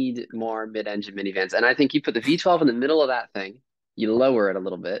we need more mid-engine minivans. And I think you put the V12 in the middle of that thing, you lower it a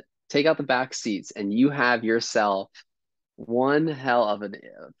little bit, take out the back seats, and you have yourself one hell of a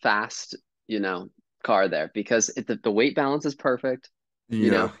fast, car there because the weight balance is perfect.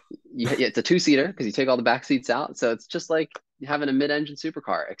 You Yeah. know, it's a two-seater because you take all the back seats out. So it's just like having a mid-engine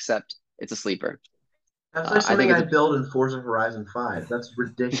supercar, except it's a sleeper. That's like I think something it's I'd build in Forza Horizon 5. That's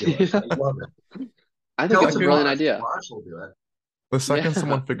ridiculous. I a, love it. I think Tell it's a brilliant Second, idea. Tavares will do it. the second Yeah.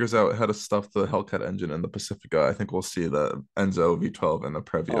 someone figures out how to stuff the Hellcat engine in the Pacifica, I think we'll see the Enzo V12 and the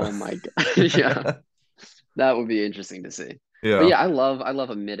Previa. Oh my God. Yeah. That would be interesting to see. But Yeah. yeah, I love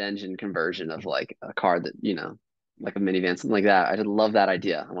a mid-engine conversion of like a car that, like a minivan, something like that. I did love that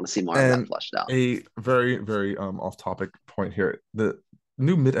idea. I want to see more of that And fleshed out. a very, very off-topic point here. The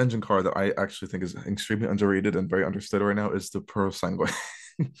new mid-engine car that I actually think is extremely underrated and very understood right now is the Pro Sangue.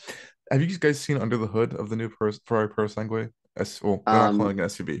 Have you guys seen under the hood of the new Ferrari Pro Sangue? Well, they're not calling Um, it an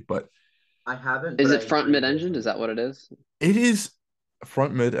SUV, but I haven't, but is I it front agree with mid-engine? you. Is that what it is? it is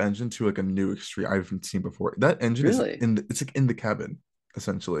front mid-engine to like a new extreme I haven't seen before. That engine is Really? it's like in the cabin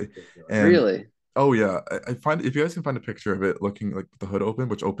essentially, Ridiculous. and Really? oh yeah, I find if you guys can find a picture of it looking like the hood open,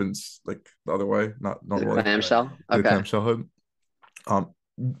 which opens like the other way, not The normally Right. clamshell? the Okay. clamshell hood. Um,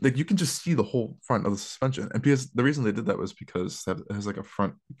 like you can just see the whole front of the suspension, and because the reason they did that was because it has like a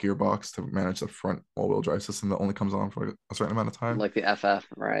front gearbox to manage the front all-wheel drive system that only comes on for like, a certain amount of time. Like the FF,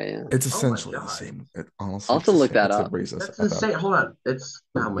 right? Yeah. It's Oh my essentially the God. same. It honestly, I'll have to look that It's a up. racist That's FF. insane. Hold on. It's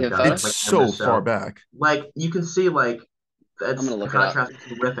oh my You have God. photos? It's My camera so is far so back. like you can see like I'm that's gonna the look it up. contrast is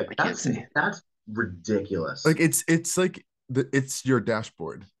horrific. I can't see. That's ridiculous. Like it's like it's your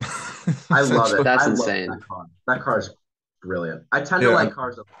dashboard. I love it. Essentially. That's I love insane. that car. That car is brilliant. I tend to Yeah, like and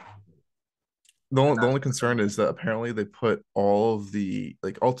cars that the that's only concern is that apparently they put all of the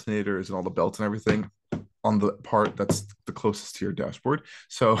like alternators and all the belts and everything on the part that's the closest to your dashboard.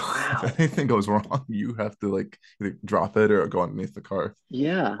 So if wow. anything goes wrong, you have to like either drop it or go underneath the car.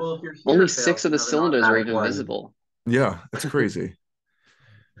 Yeah. Well, if your Only heater six fails, of you the have an cylinders are automatic even one. visible. Yeah, it's crazy.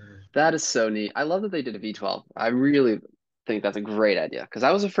 That is so neat. I love that they did a V12. I really think that's a great idea because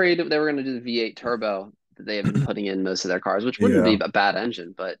I was afraid that they were going to do the V8 turbo that they have been putting in most of their cars, which wouldn't be Yeah, a bad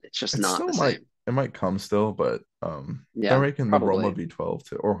engine, but it's just it not still the might same. it might come still, but they're Yeah, making the Roma probably. V12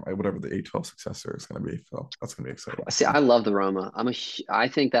 too, or whatever the A12 successor is going to be. So that's going to be exciting. See, I love the Roma. I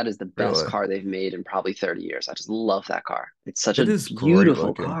think that is the best Really, car they've made in probably 30 years. I just love that car. It's such it a is great beautiful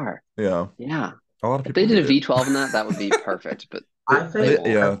looking. car. Yeah, Yeah. a lot of If they people did a hate it. V12 in that, that would be perfect, but I they think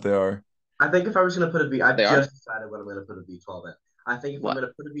won't. I, They are. I think if I was gonna put a V, I've They are? just decided what I'm gonna put a V12 in. I think if I'm What?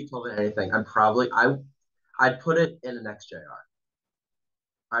 gonna put a V12 in anything, I'd put it in an XJR.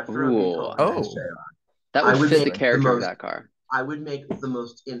 I'd throw a Ooh, V12 in an Oh, XJR. that I would would fit the make interesting. the character of most that car. I would make the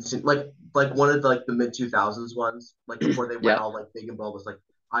most instant like one of the like the mid 2000s ones, like before they went Yep. all like big and bulbous. Like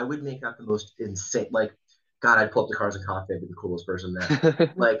I would make that the most insane. Like God, I'd pull up the cars and cockpit, be the coolest person there.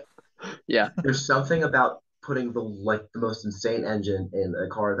 Like Yeah, there's something about putting the most insane engine in a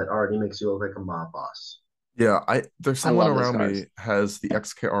car that already makes you look like a mob boss. Yeah, I there's I someone love those around cars. me has the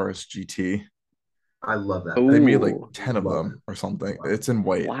XKRS GT. I love that They thing. made like Ooh, 10 of Love it. them or something. Love it. It's in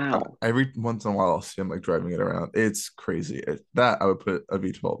white. And wow. every once in a while I'll see him like driving it around. It's crazy. That I would put a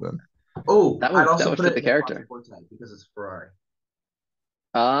V12 in. Oh, That I'd would that also would put fit it the in the Ponte character. Forte because it's Ferrari.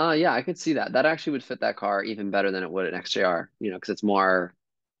 Yeah, I could see that. That actually would fit that car even better than it would an XJR, because it's more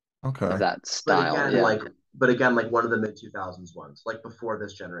of Okay. that But style. again, Yeah. like one of the mid 2000s ones, like before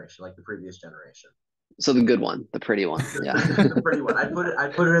this generation, like the previous generation. So the good one, the pretty one. Yeah. The pretty one. I'd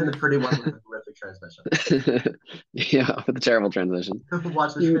put it in the pretty one with the horrific transmission. Yeah, with the terrible transmission.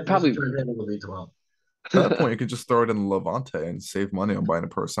 Watch the You would transmission probably turn into a V12. At that point, you could just throw it in Levante and save money on buying a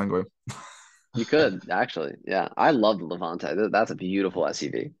Pro Sangue. you could actually. Yeah. I love the Levante. That's a beautiful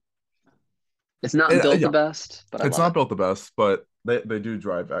SUV. It's not built the Yeah, best, but I it's love not it. built the best, but they do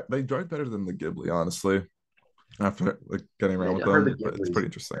drive. They drive better than the Ghibli, honestly. after like getting They around with do. I've heard the them, but it's Ghibli's pretty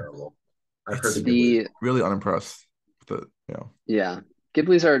interesting. terrible. I've heard It's the Ghibli's. The really unimpressed with it. Yeah,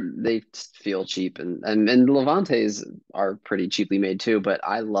 Ghibli's they feel cheap, and Levantes are pretty cheaply made too. But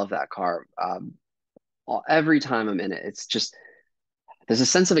I love that car. Every time I'm in it, it's just there's a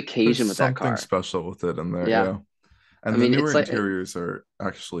sense of There's occasion with that something car. special with it in there, Yeah, yeah. I And the mean newer it's like interiors are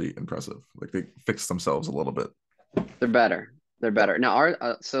actually impressive. Like they fixed themselves a little bit. they're better. They're Yeah. better now.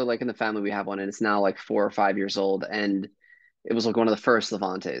 Our so like in the family we have one, and it's now like 4 or 5 years old, and it was like one of the first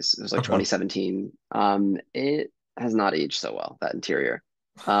Levantes. It was like Okay. 2017. It has not aged so well, that interior.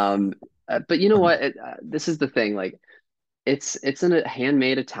 Um, but you know what? This is the thing. Like, it's a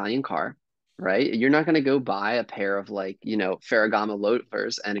handmade Italian car, right? You're not going to go buy a pair of like, Ferragamo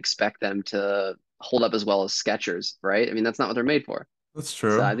loafers and expect them to hold up as well as Skechers, right? I mean, that's not what they're made for. That's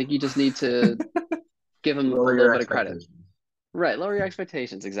So true. I think you just need to give them a Lower little your bit of credit. expectations. Right, lower your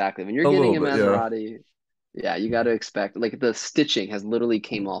expectations. Exactly. When you're A getting little a bit, yeah. Maserati, yeah, you got to expect like the stitching has literally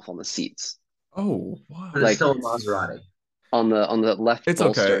came off on the seats, Oh, But it's what? like still a Maserati. on the left It's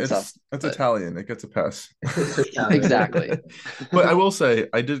okay. bolster and stuff. It's But Italian. It gets a pass. It's Italian. exactly. But I will say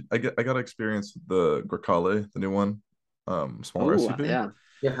I got experience with the Grecale, the new one, smaller Oh, SUV. yeah,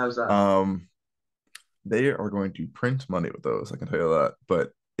 Yeah, how's that? Um, they are going to print money with those, I can tell you that.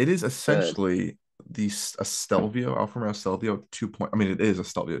 But it is good. essentially a Stelvio, Alfa Romeo Stelvio 2. I mean, it is a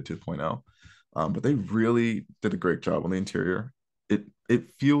Stelvio 2.0. But they really did a great job on the interior. It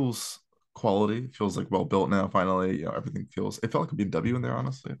feels quality, it feels like well built now, finally. Everything feels it felt like a BMW in there,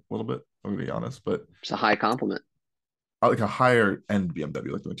 honestly, a little bit. I'm gonna be honest, but It's a high compliment. like a higher end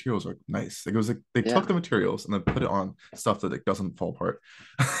BMW. Like the materials are nice. It was like they took Yeah. the materials and then put it on stuff that it doesn't fall apart.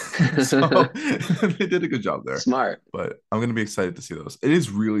 So they did a good job there. Smart. But I'm gonna be excited to see those. It is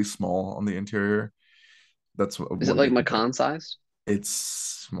really small on the interior. That's Is it one like big complaint. Macan sized? It's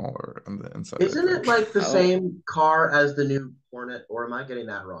smaller on the inside, I Isn't it think. like the Oh, same car as the new Hornet, or am I getting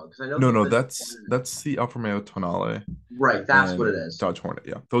that wrong? Because I know No, the, no, the that's Hornet, that's the Alfa Romeo Tonale right, that's what and it is. Dodge Hornet.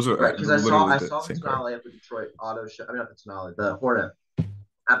 Yeah, those are Right, because I saw literally I the saw the same car. Tonale at the Detroit Auto Show. I mean, not the Tonale, the Hornet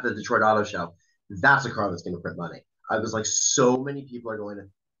at the Detroit Auto Show. That's a car that's going to print money. I was like, so many people are going to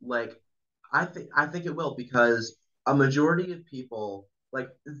like. I think it will because a majority of people like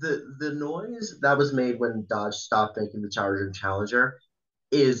the noise that was made when Dodge stopped making the Charger and Challenger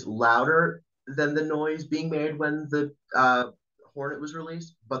is louder than the noise being made when the Hornet was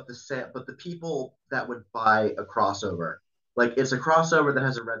released. But the people that would buy a crossover, like it's a crossover that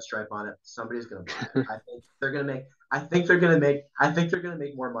has a red stripe on it, somebody's gonna buy it. I think they're gonna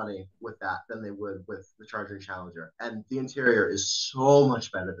make more money with that than they would with the Charger and Challenger. And the interior is so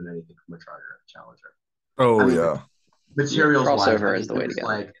much better than anything from a Charger and Challenger. I Oh mean, yeah, yeah. materials wise, Crossover is the it way to was go.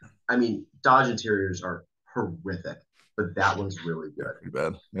 like, Dodge interiors are horrific, but that one's really yeah, good. pretty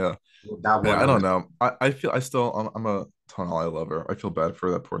bad. Yeah, That one I I don't was know. I feel I still I'm a Tonale lover. I feel bad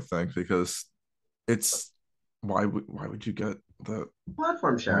for that poor thing because it's why would you get the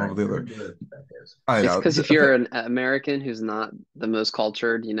platform one over sharing. the We've other? been doing it for decades. I It's know. because if you're an American who's not the most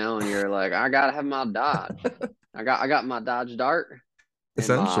cultured, and you're like, I gotta have my Dodge. I got my Dodge Dart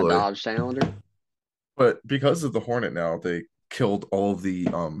and my Essentially, Dodge Challenger. but because of the Hornet now, they killed all of the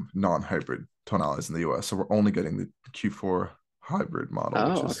non-hybrid Tonales in the US. So we're only getting the Q4 hybrid model,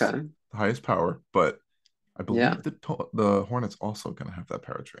 which Oh, is okay. the highest power. But I Yeah. believe the Hornet's also going to have that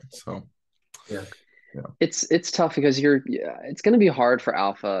powertrain. So Yeah. yeah, It's tough because it's going to be hard for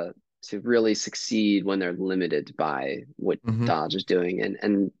Alpha to really succeed when they're limited by what hmm Dodge is doing,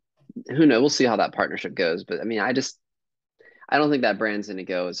 and who knows? We'll see how that partnership goes. But I mean, I don't think that brand's going to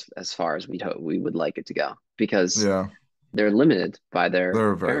go as far as we would like it to go because yeah, they're limited by their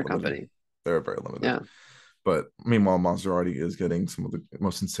they're very parent limited. company. They're very limited. Yeah. But meanwhile, Maserati is getting some of the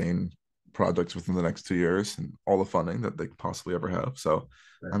most insane projects within the next 2 years and all the funding that they could possibly ever have. So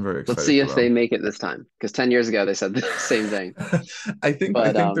Right. I'm very Let's excited see for if they them. make it this time. Because 10 years ago they said the same thing. I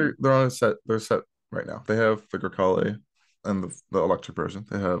But think they're on a set. They're set right now. They have the Grecale and the electric version.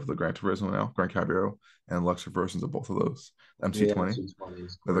 They have the Gran Turismo now, Gran Cabrio, and electric versions of both of those. Yeah, MC20. C20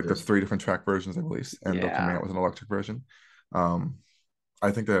 is They're like the gorgeous. three different track versions, I believe, and they're coming yeah, out with an electric version. Um,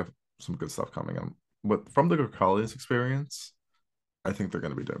 I think they have some good stuff coming in. But from the Grecale's experience, I think they're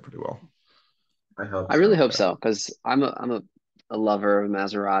going to be doing pretty well. I hope I really so. hope so because I'm a lover of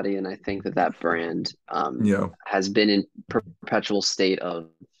Maserati, and I think that brand Yeah, has been in perpetual state of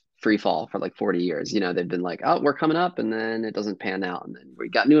free fall for like 40 years. They've been like, oh, we're coming up, and then it doesn't pan out, and then we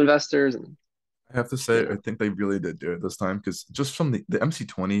got new investors, and I have to you say, I know, think they really did do it this time because just from the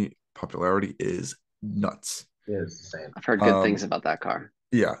MC20 popularity is nuts. Yeah, it's the same. I've heard good things Um, about that car.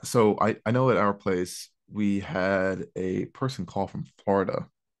 yeah, so I know at our place we had a person call from Florida.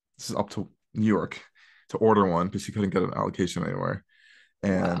 This is up to New York, to order one because he couldn't get an allocation anywhere.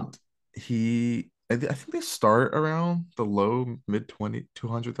 Wow. And I think they start around the low mid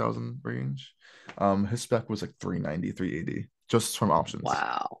 200,000 range. His spec was like 390, 380 just from options.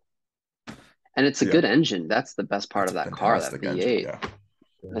 Wow. And it's a So yeah, good engine. That's the best part it's of a that car, that fantastic engine. V8.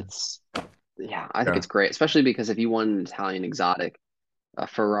 Yeah. It's, yeah, I think Yeah. it's great, especially because if you want an Italian exotic, a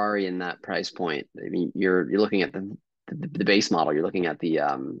Ferrari in that price point, I mean, you're looking at the base model. You're looking at the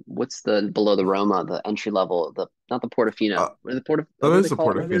what's the below the Roma, the entry level, the not the Uh, Portofino. What are the that what do is they the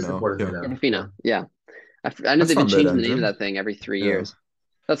call it? That is the Portofino. Yeah. Portofino. Yeah. Portofino. Yeah, I know That's they've been not changing the name of mid-engine. that thing every three Yeah. years.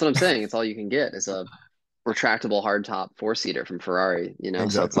 That's what I'm saying. It's all you can get is a retractable hardtop four-seater from Ferrari. So it's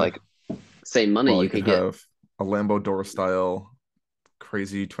Exactly. like same money Well, you you could could get. have a Lambo door style,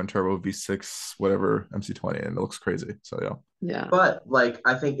 crazy twin turbo V6, whatever MC20, and it looks crazy. So yeah. Yeah, But like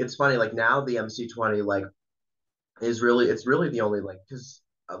I think it's funny, like now the MC20 like it's really the only like because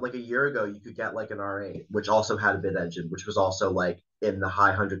like a year ago you could get like an R8 which also had a mid engine which was also like in the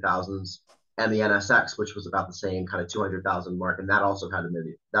high hundred thousands and the NSX which was about the same kind of 200,000 mark and that also had a mid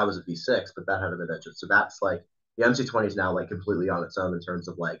that was a V6 but that had a mid engine so that's like the MC20 is now like completely on its own in terms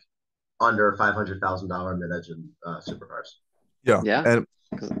of like under $500,000 mid engine supercars. Yeah. yeah. And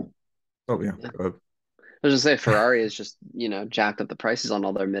 'Cause- oh yeah. yeah. I was just say Ferrari is just, jacked up the prices on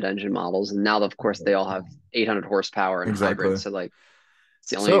all their mid-engine models, and now of course they all have 800 horsepower and Exactly. hybrids, so like it's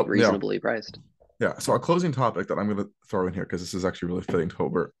the only So yeah. reasonably priced. Yeah. So our closing topic that I'm gonna throw in here, because this is actually really fitting to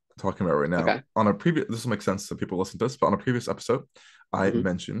what we're talking about right now. Okay. On a previous this will make sense to people listening to this, but on a previous episode, I Hmm.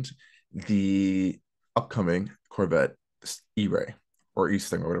 mentioned the upcoming Corvette E-Ray or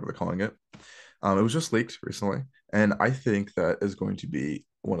E-Sting or whatever they're calling it. It was just leaked recently, and I think that is going to be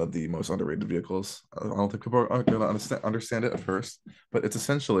one of the most underrated vehicles. I don't think people are going to understand it at first, but it's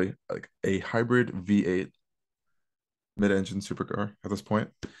essentially like a hybrid V8 mid-engine supercar at this point,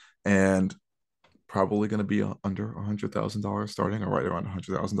 and probably going to be under $100,000 starting, or right around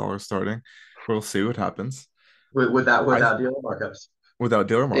 $100,000 starting. We'll see what happens. Without I dealer markups Without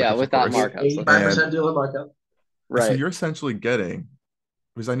dealer Yeah, markups, of without course, markups. Let's and 85% dealer markup. so right. you're essentially getting,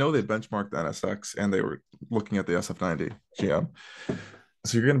 because I know they benchmarked the NSX and they were looking at the SF90 GM.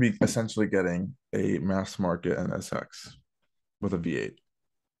 So you're going to be essentially getting a mass market NSX with a V8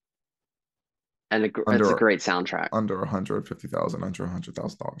 And it's a under great soundtrack. under 150,000, under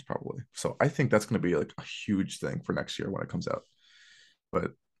 $100,000 probably. So I think that's going to be like a huge thing for next year when it comes out. But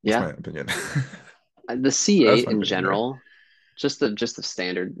that's Yeah. my opinion. The That's C8 my in opinion there. general, just the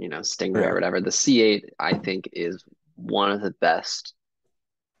standard, Stingray or Yeah. whatever. The C8 I think is one of the best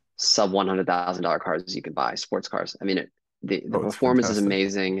sub $100,000 cars you can buy, sports cars. I mean, the Oh, it's performance is fantastic.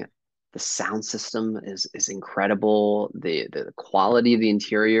 amazing. The sound system is incredible. The quality of the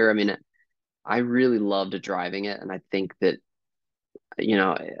interior. I mean, I really loved driving it, and I think that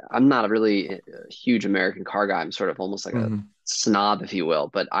I'm not a really huge American car guy. I'm sort of almost like a Mhm. snob, if you will.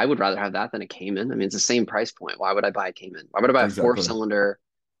 But I would rather have that than a Cayman. I mean, it's the same price point. Why would I buy a Cayman? Why would I buy a Exactly. four-cylinder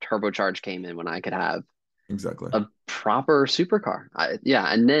turbocharged Cayman when I could have Exactly. a proper supercar? Yeah,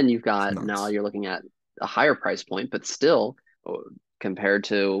 and then It's now nuts. you're looking at a higher price point, but still compared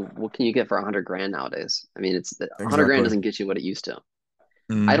to what can you get for 100 grand nowadays? I mean, it's 100 grand Exactly. doesn't get you what it used to.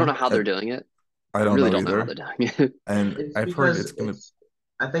 I don't know Hmm. how they're doing it. I I don't really know don't know how either. they're doing it. And It's I've heard because it's gonna,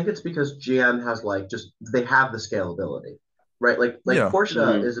 I think it's because GM has like just they have the scalability, right? Like yeah,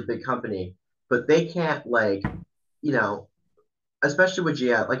 Porsche Hmm. is a big company, but they can't like, you know, especially with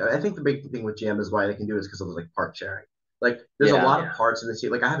GM. Like I think the big thing with GM is why they can do it is because of like part sharing. Like there's a Yeah. lot of parts in the C.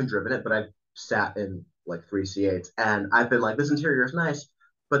 Like I haven't driven it, but I've sat in like three C8s, and I've been like, this interior is nice,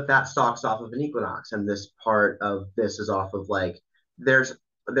 but that stock's off of an Equinox, and this part of this is off of like there's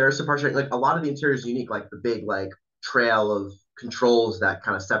there's some part sharing. Like a lot of the interior is unique, like the big like trail of controls that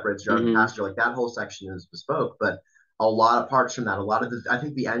kind of separates driver and Hmm. passenger. Like that whole section is bespoke, but a lot of parts from that. A lot of the I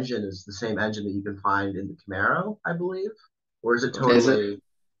think the engine is the same engine that you can find in the Camaro, I believe, or is it Is it? totally I'm not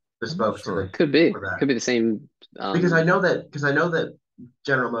bespoke to the sure. Could Corvette? be the same Because I know that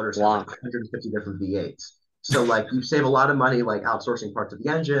General Motors has like block. 150 different V8s. So like you save a lot of money like outsourcing parts of the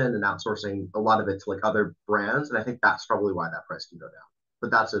engine and outsourcing a lot of it to like other brands, and I think that's probably why that price can go down. But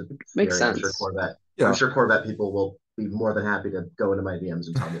that's a Makes theory. sense. I'm Yeah, sure Corvette people will be more than happy to go into my DMs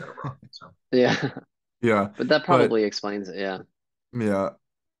and tell me that I'm wrong. So Yeah. yeah, But that but probably explains it. Yeah. yeah.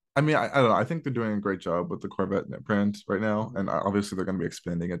 I mean, I don't know. I think they're doing a great job with the Corvette brand right now, and obviously they're going to be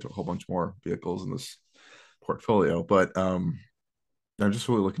expanding into a whole bunch more vehicles in this portfolio. But I'm just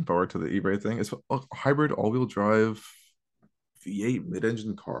really looking forward to the eBay thing. It's a hybrid all-wheel drive V8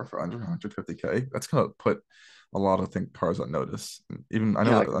 mid-engine car for under 150K. That's gonna put a lot of cars on notice. Even I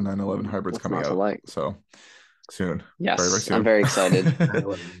know Yeah. that Like, a 911 hybrid's what's coming not to out, like? so soon. Very, very Yes, I'm soon. very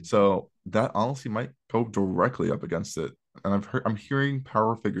excited. So that honestly might go directly up against it. And I'm hearing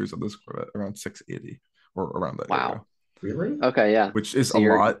power figures of this Corvette around 680 or around that area, Wow. Really? Okay, yeah. which is So a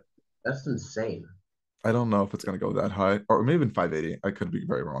you're lot. That's insane. I don't know if it's going to go that high, or maybe even 580. I could be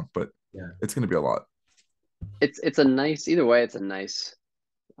very wrong, but Yeah. it's going to be a lot. it's a nice either way, it's a nice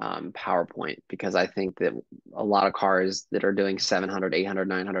PowerPoint because I think that a lot of cars that are doing 700, 800,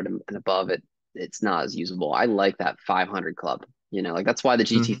 900 and above it's not as usable. I like that 500 club. Like that's why the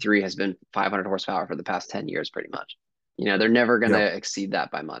Mhm. GT3 has been 500 horsepower for the past 10 years pretty much. They're never going Yeah, to exceed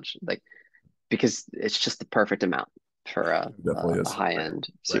that by much. Like because it's just the perfect amount for it definitely a is. high-end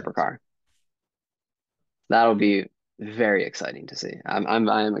Right. supercar. That'll be very exciting to see. I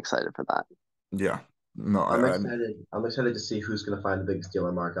am excited for that. Yeah. No, I'm I excited. I'm excited to see who's going to find the biggest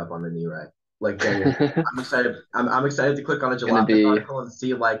dealer markup on the new ray. Like genuinely, I'm excited. I'm excited to click on a Gonna Jalopnik be, article and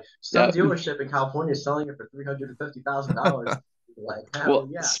see like some yep. dealership in California is selling it for $350,000. Like hell Well,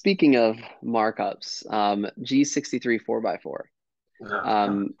 yeah. speaking of markups, G63 4x4,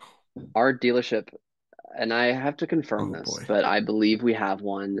 um, our dealership, and I have to confirm oh this, boy. but I believe we have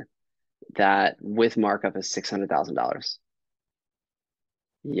one that with markup is $600,000.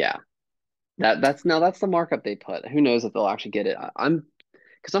 Yeah, that's the markup they put. Who knows if they'll actually get it? I'm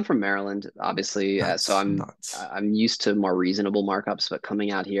because I'm from Maryland, obviously, so That's I'm nuts. I'm used to more reasonable markups. But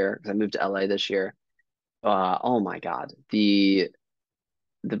coming out here, because I moved to LA this year, oh my God, the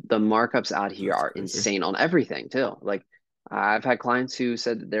markups out here That's are crazy. insane on everything too. Like I've had clients who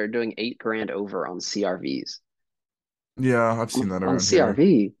said that they're doing 8 grand over on CRVs Yeah, I've seen that on around here.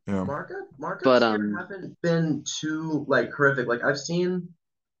 CRV. Yeah. Markups But here haven't been too like horrific. Like I've seen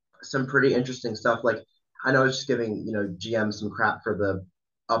some pretty interesting stuff. Like I know it's just giving GM some crap for the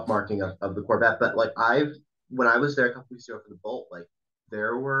upmarking of the Corvette, but like when I was there a couple weeks ago for the Bolt, like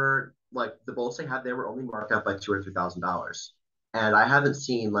there were like the Bolts they had, they were only marked up like $2,000 or $3,000, and I haven't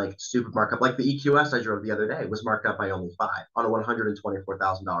seen like stupid markup. Like the EQS I drove the other day was marked up by only five on a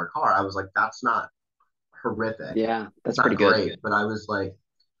 $124,000 car. I was like, that's not horrific. yeah, It's that's not pretty good great, but I was like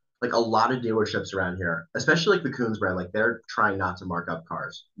a lot of dealerships around here, especially like the Coons brand, like they're trying not to mark up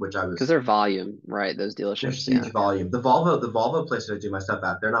cars, which I because was they're volume, right? Those there's dealerships, yeah. huge volume. The Volvo place that I do my stuff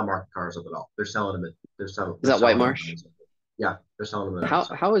at, they're not marking cars up at all. They're selling them at Is they're that White selling them. Marsh? Yeah, they're selling them at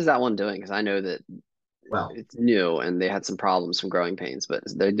How is that one doing? Because I know that well. it's new and they had some problems from growing pains, but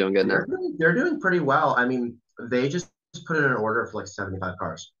they're doing good now. They're doing pretty well. I mean, they just put in an order for like 75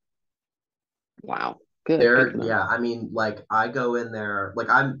 cars. Wow, good for them. Yeah, I mean, like I go in there, like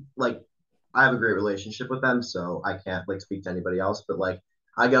I have a great relationship with them, so I can't like speak to anybody else, but like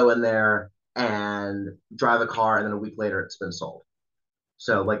I go in there and drive a car and then a week later it's been sold.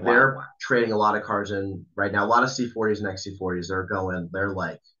 So like Wow. they're trading a lot of cars in right now, a lot of C40s and XC40s. They're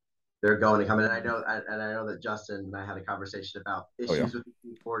going to come in. And I know that Justin and I had a conversation about Oh yeah. issues with the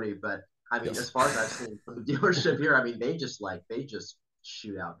C40, but I mean, as Yes. far as I've seen from the dealership here, I mean, they just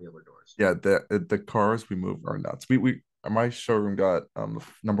shoot out dealer doors. Yeah, the cars we move are nuts. We my showroom got the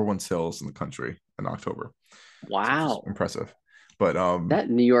number one sales in the country in October, which is Wow. impressive. But That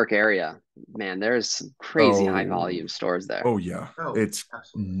New York area, man, there's some crazy high oh volume stores there. oh yeah, Oh, it's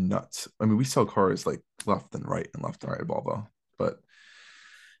absolutely. nuts. I mean, we sell cars like left and right at Volvo, but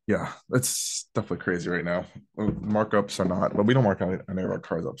yeah, it's definitely crazy right now. Markups are not, but we don't mark any of our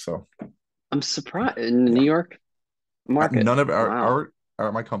cars up, so I'm surprised in the yeah. New York market. None of Wow.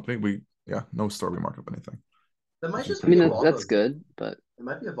 our my company, we yeah, no store we mark up anything, That might which is just I pretty be mean a cool. Volvo that's thing. good, but It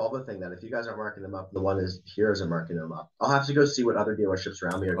might be a Volvo thing that if you guys are marking them up, the one is here isn't marking them up. I'll have to go see what other dealerships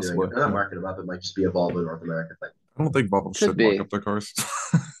around me are doing. Possibly, If they're not yeah. marking them up, it might just be a Volvo North America thing. I don't think Volvo could should mark be. up their cars.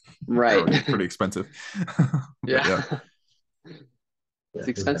 They're Right. already pretty expensive. But yeah, Yeah. Yeah, It's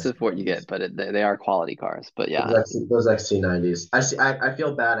expensive for what you get, but they are quality cars. But yeah. those XC90s. I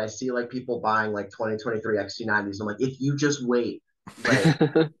feel bad. I see like people buying like 2023 XC90s. I'm like, if you just wait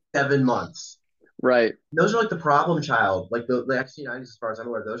 7 months. Right. Those are like the problem child. Like the XC90s, as far as I'm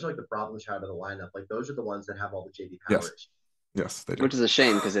aware, those are like the problem child of the lineup. Like those are the ones that have all the JD Power yes, issues. yes, they do. Which is a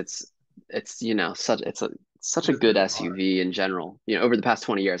shame because it's such a It's a good good car. SUV in general. Over the past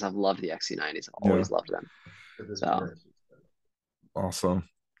 20 years, I've loved the XC90s. I've Yeah, always loved them. This So generation. awesome.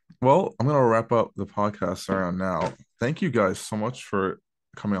 Well, I'm gonna wrap up the podcast around now. Thank you guys so much for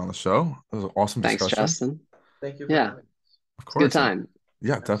coming on the show. It was an awesome thanks, discussion. Justin. Thank you for Yeah, having us. Of it's a good course, time.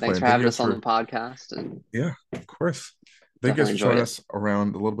 yeah, Thanks definitely. for And thank you having guys us on the for podcast, and yeah, of course. Thank you guys definitely for enjoyed showing it. us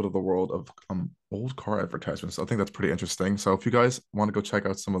around a little bit of the world of old car advertisements. I think that's pretty interesting. So if you guys want to go check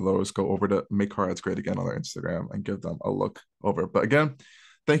out some of those, go over to Make Car Ads Great Again on their Instagram and give them a look over. But again,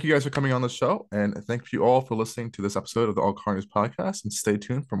 thank you guys for coming on the show, and thank you all for listening to this episode of the Allcarnews Podcast. And stay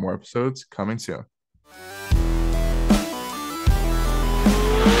tuned for more episodes coming soon.